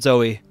when I helped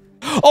Zoe.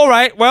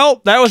 Alright,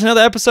 well, that was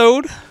another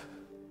episode.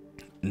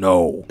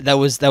 No. That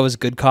was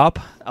good cop.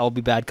 I'll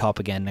be bad cop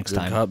again next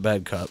time. Good cop,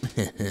 bad cop.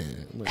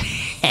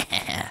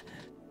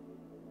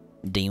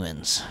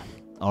 Demons.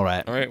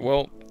 Alright. Alright,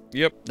 well,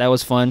 yep. That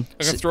was fun.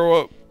 I can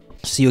throw up.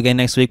 See you again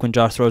next week when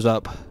Josh throws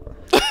up.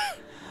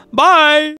 Bye!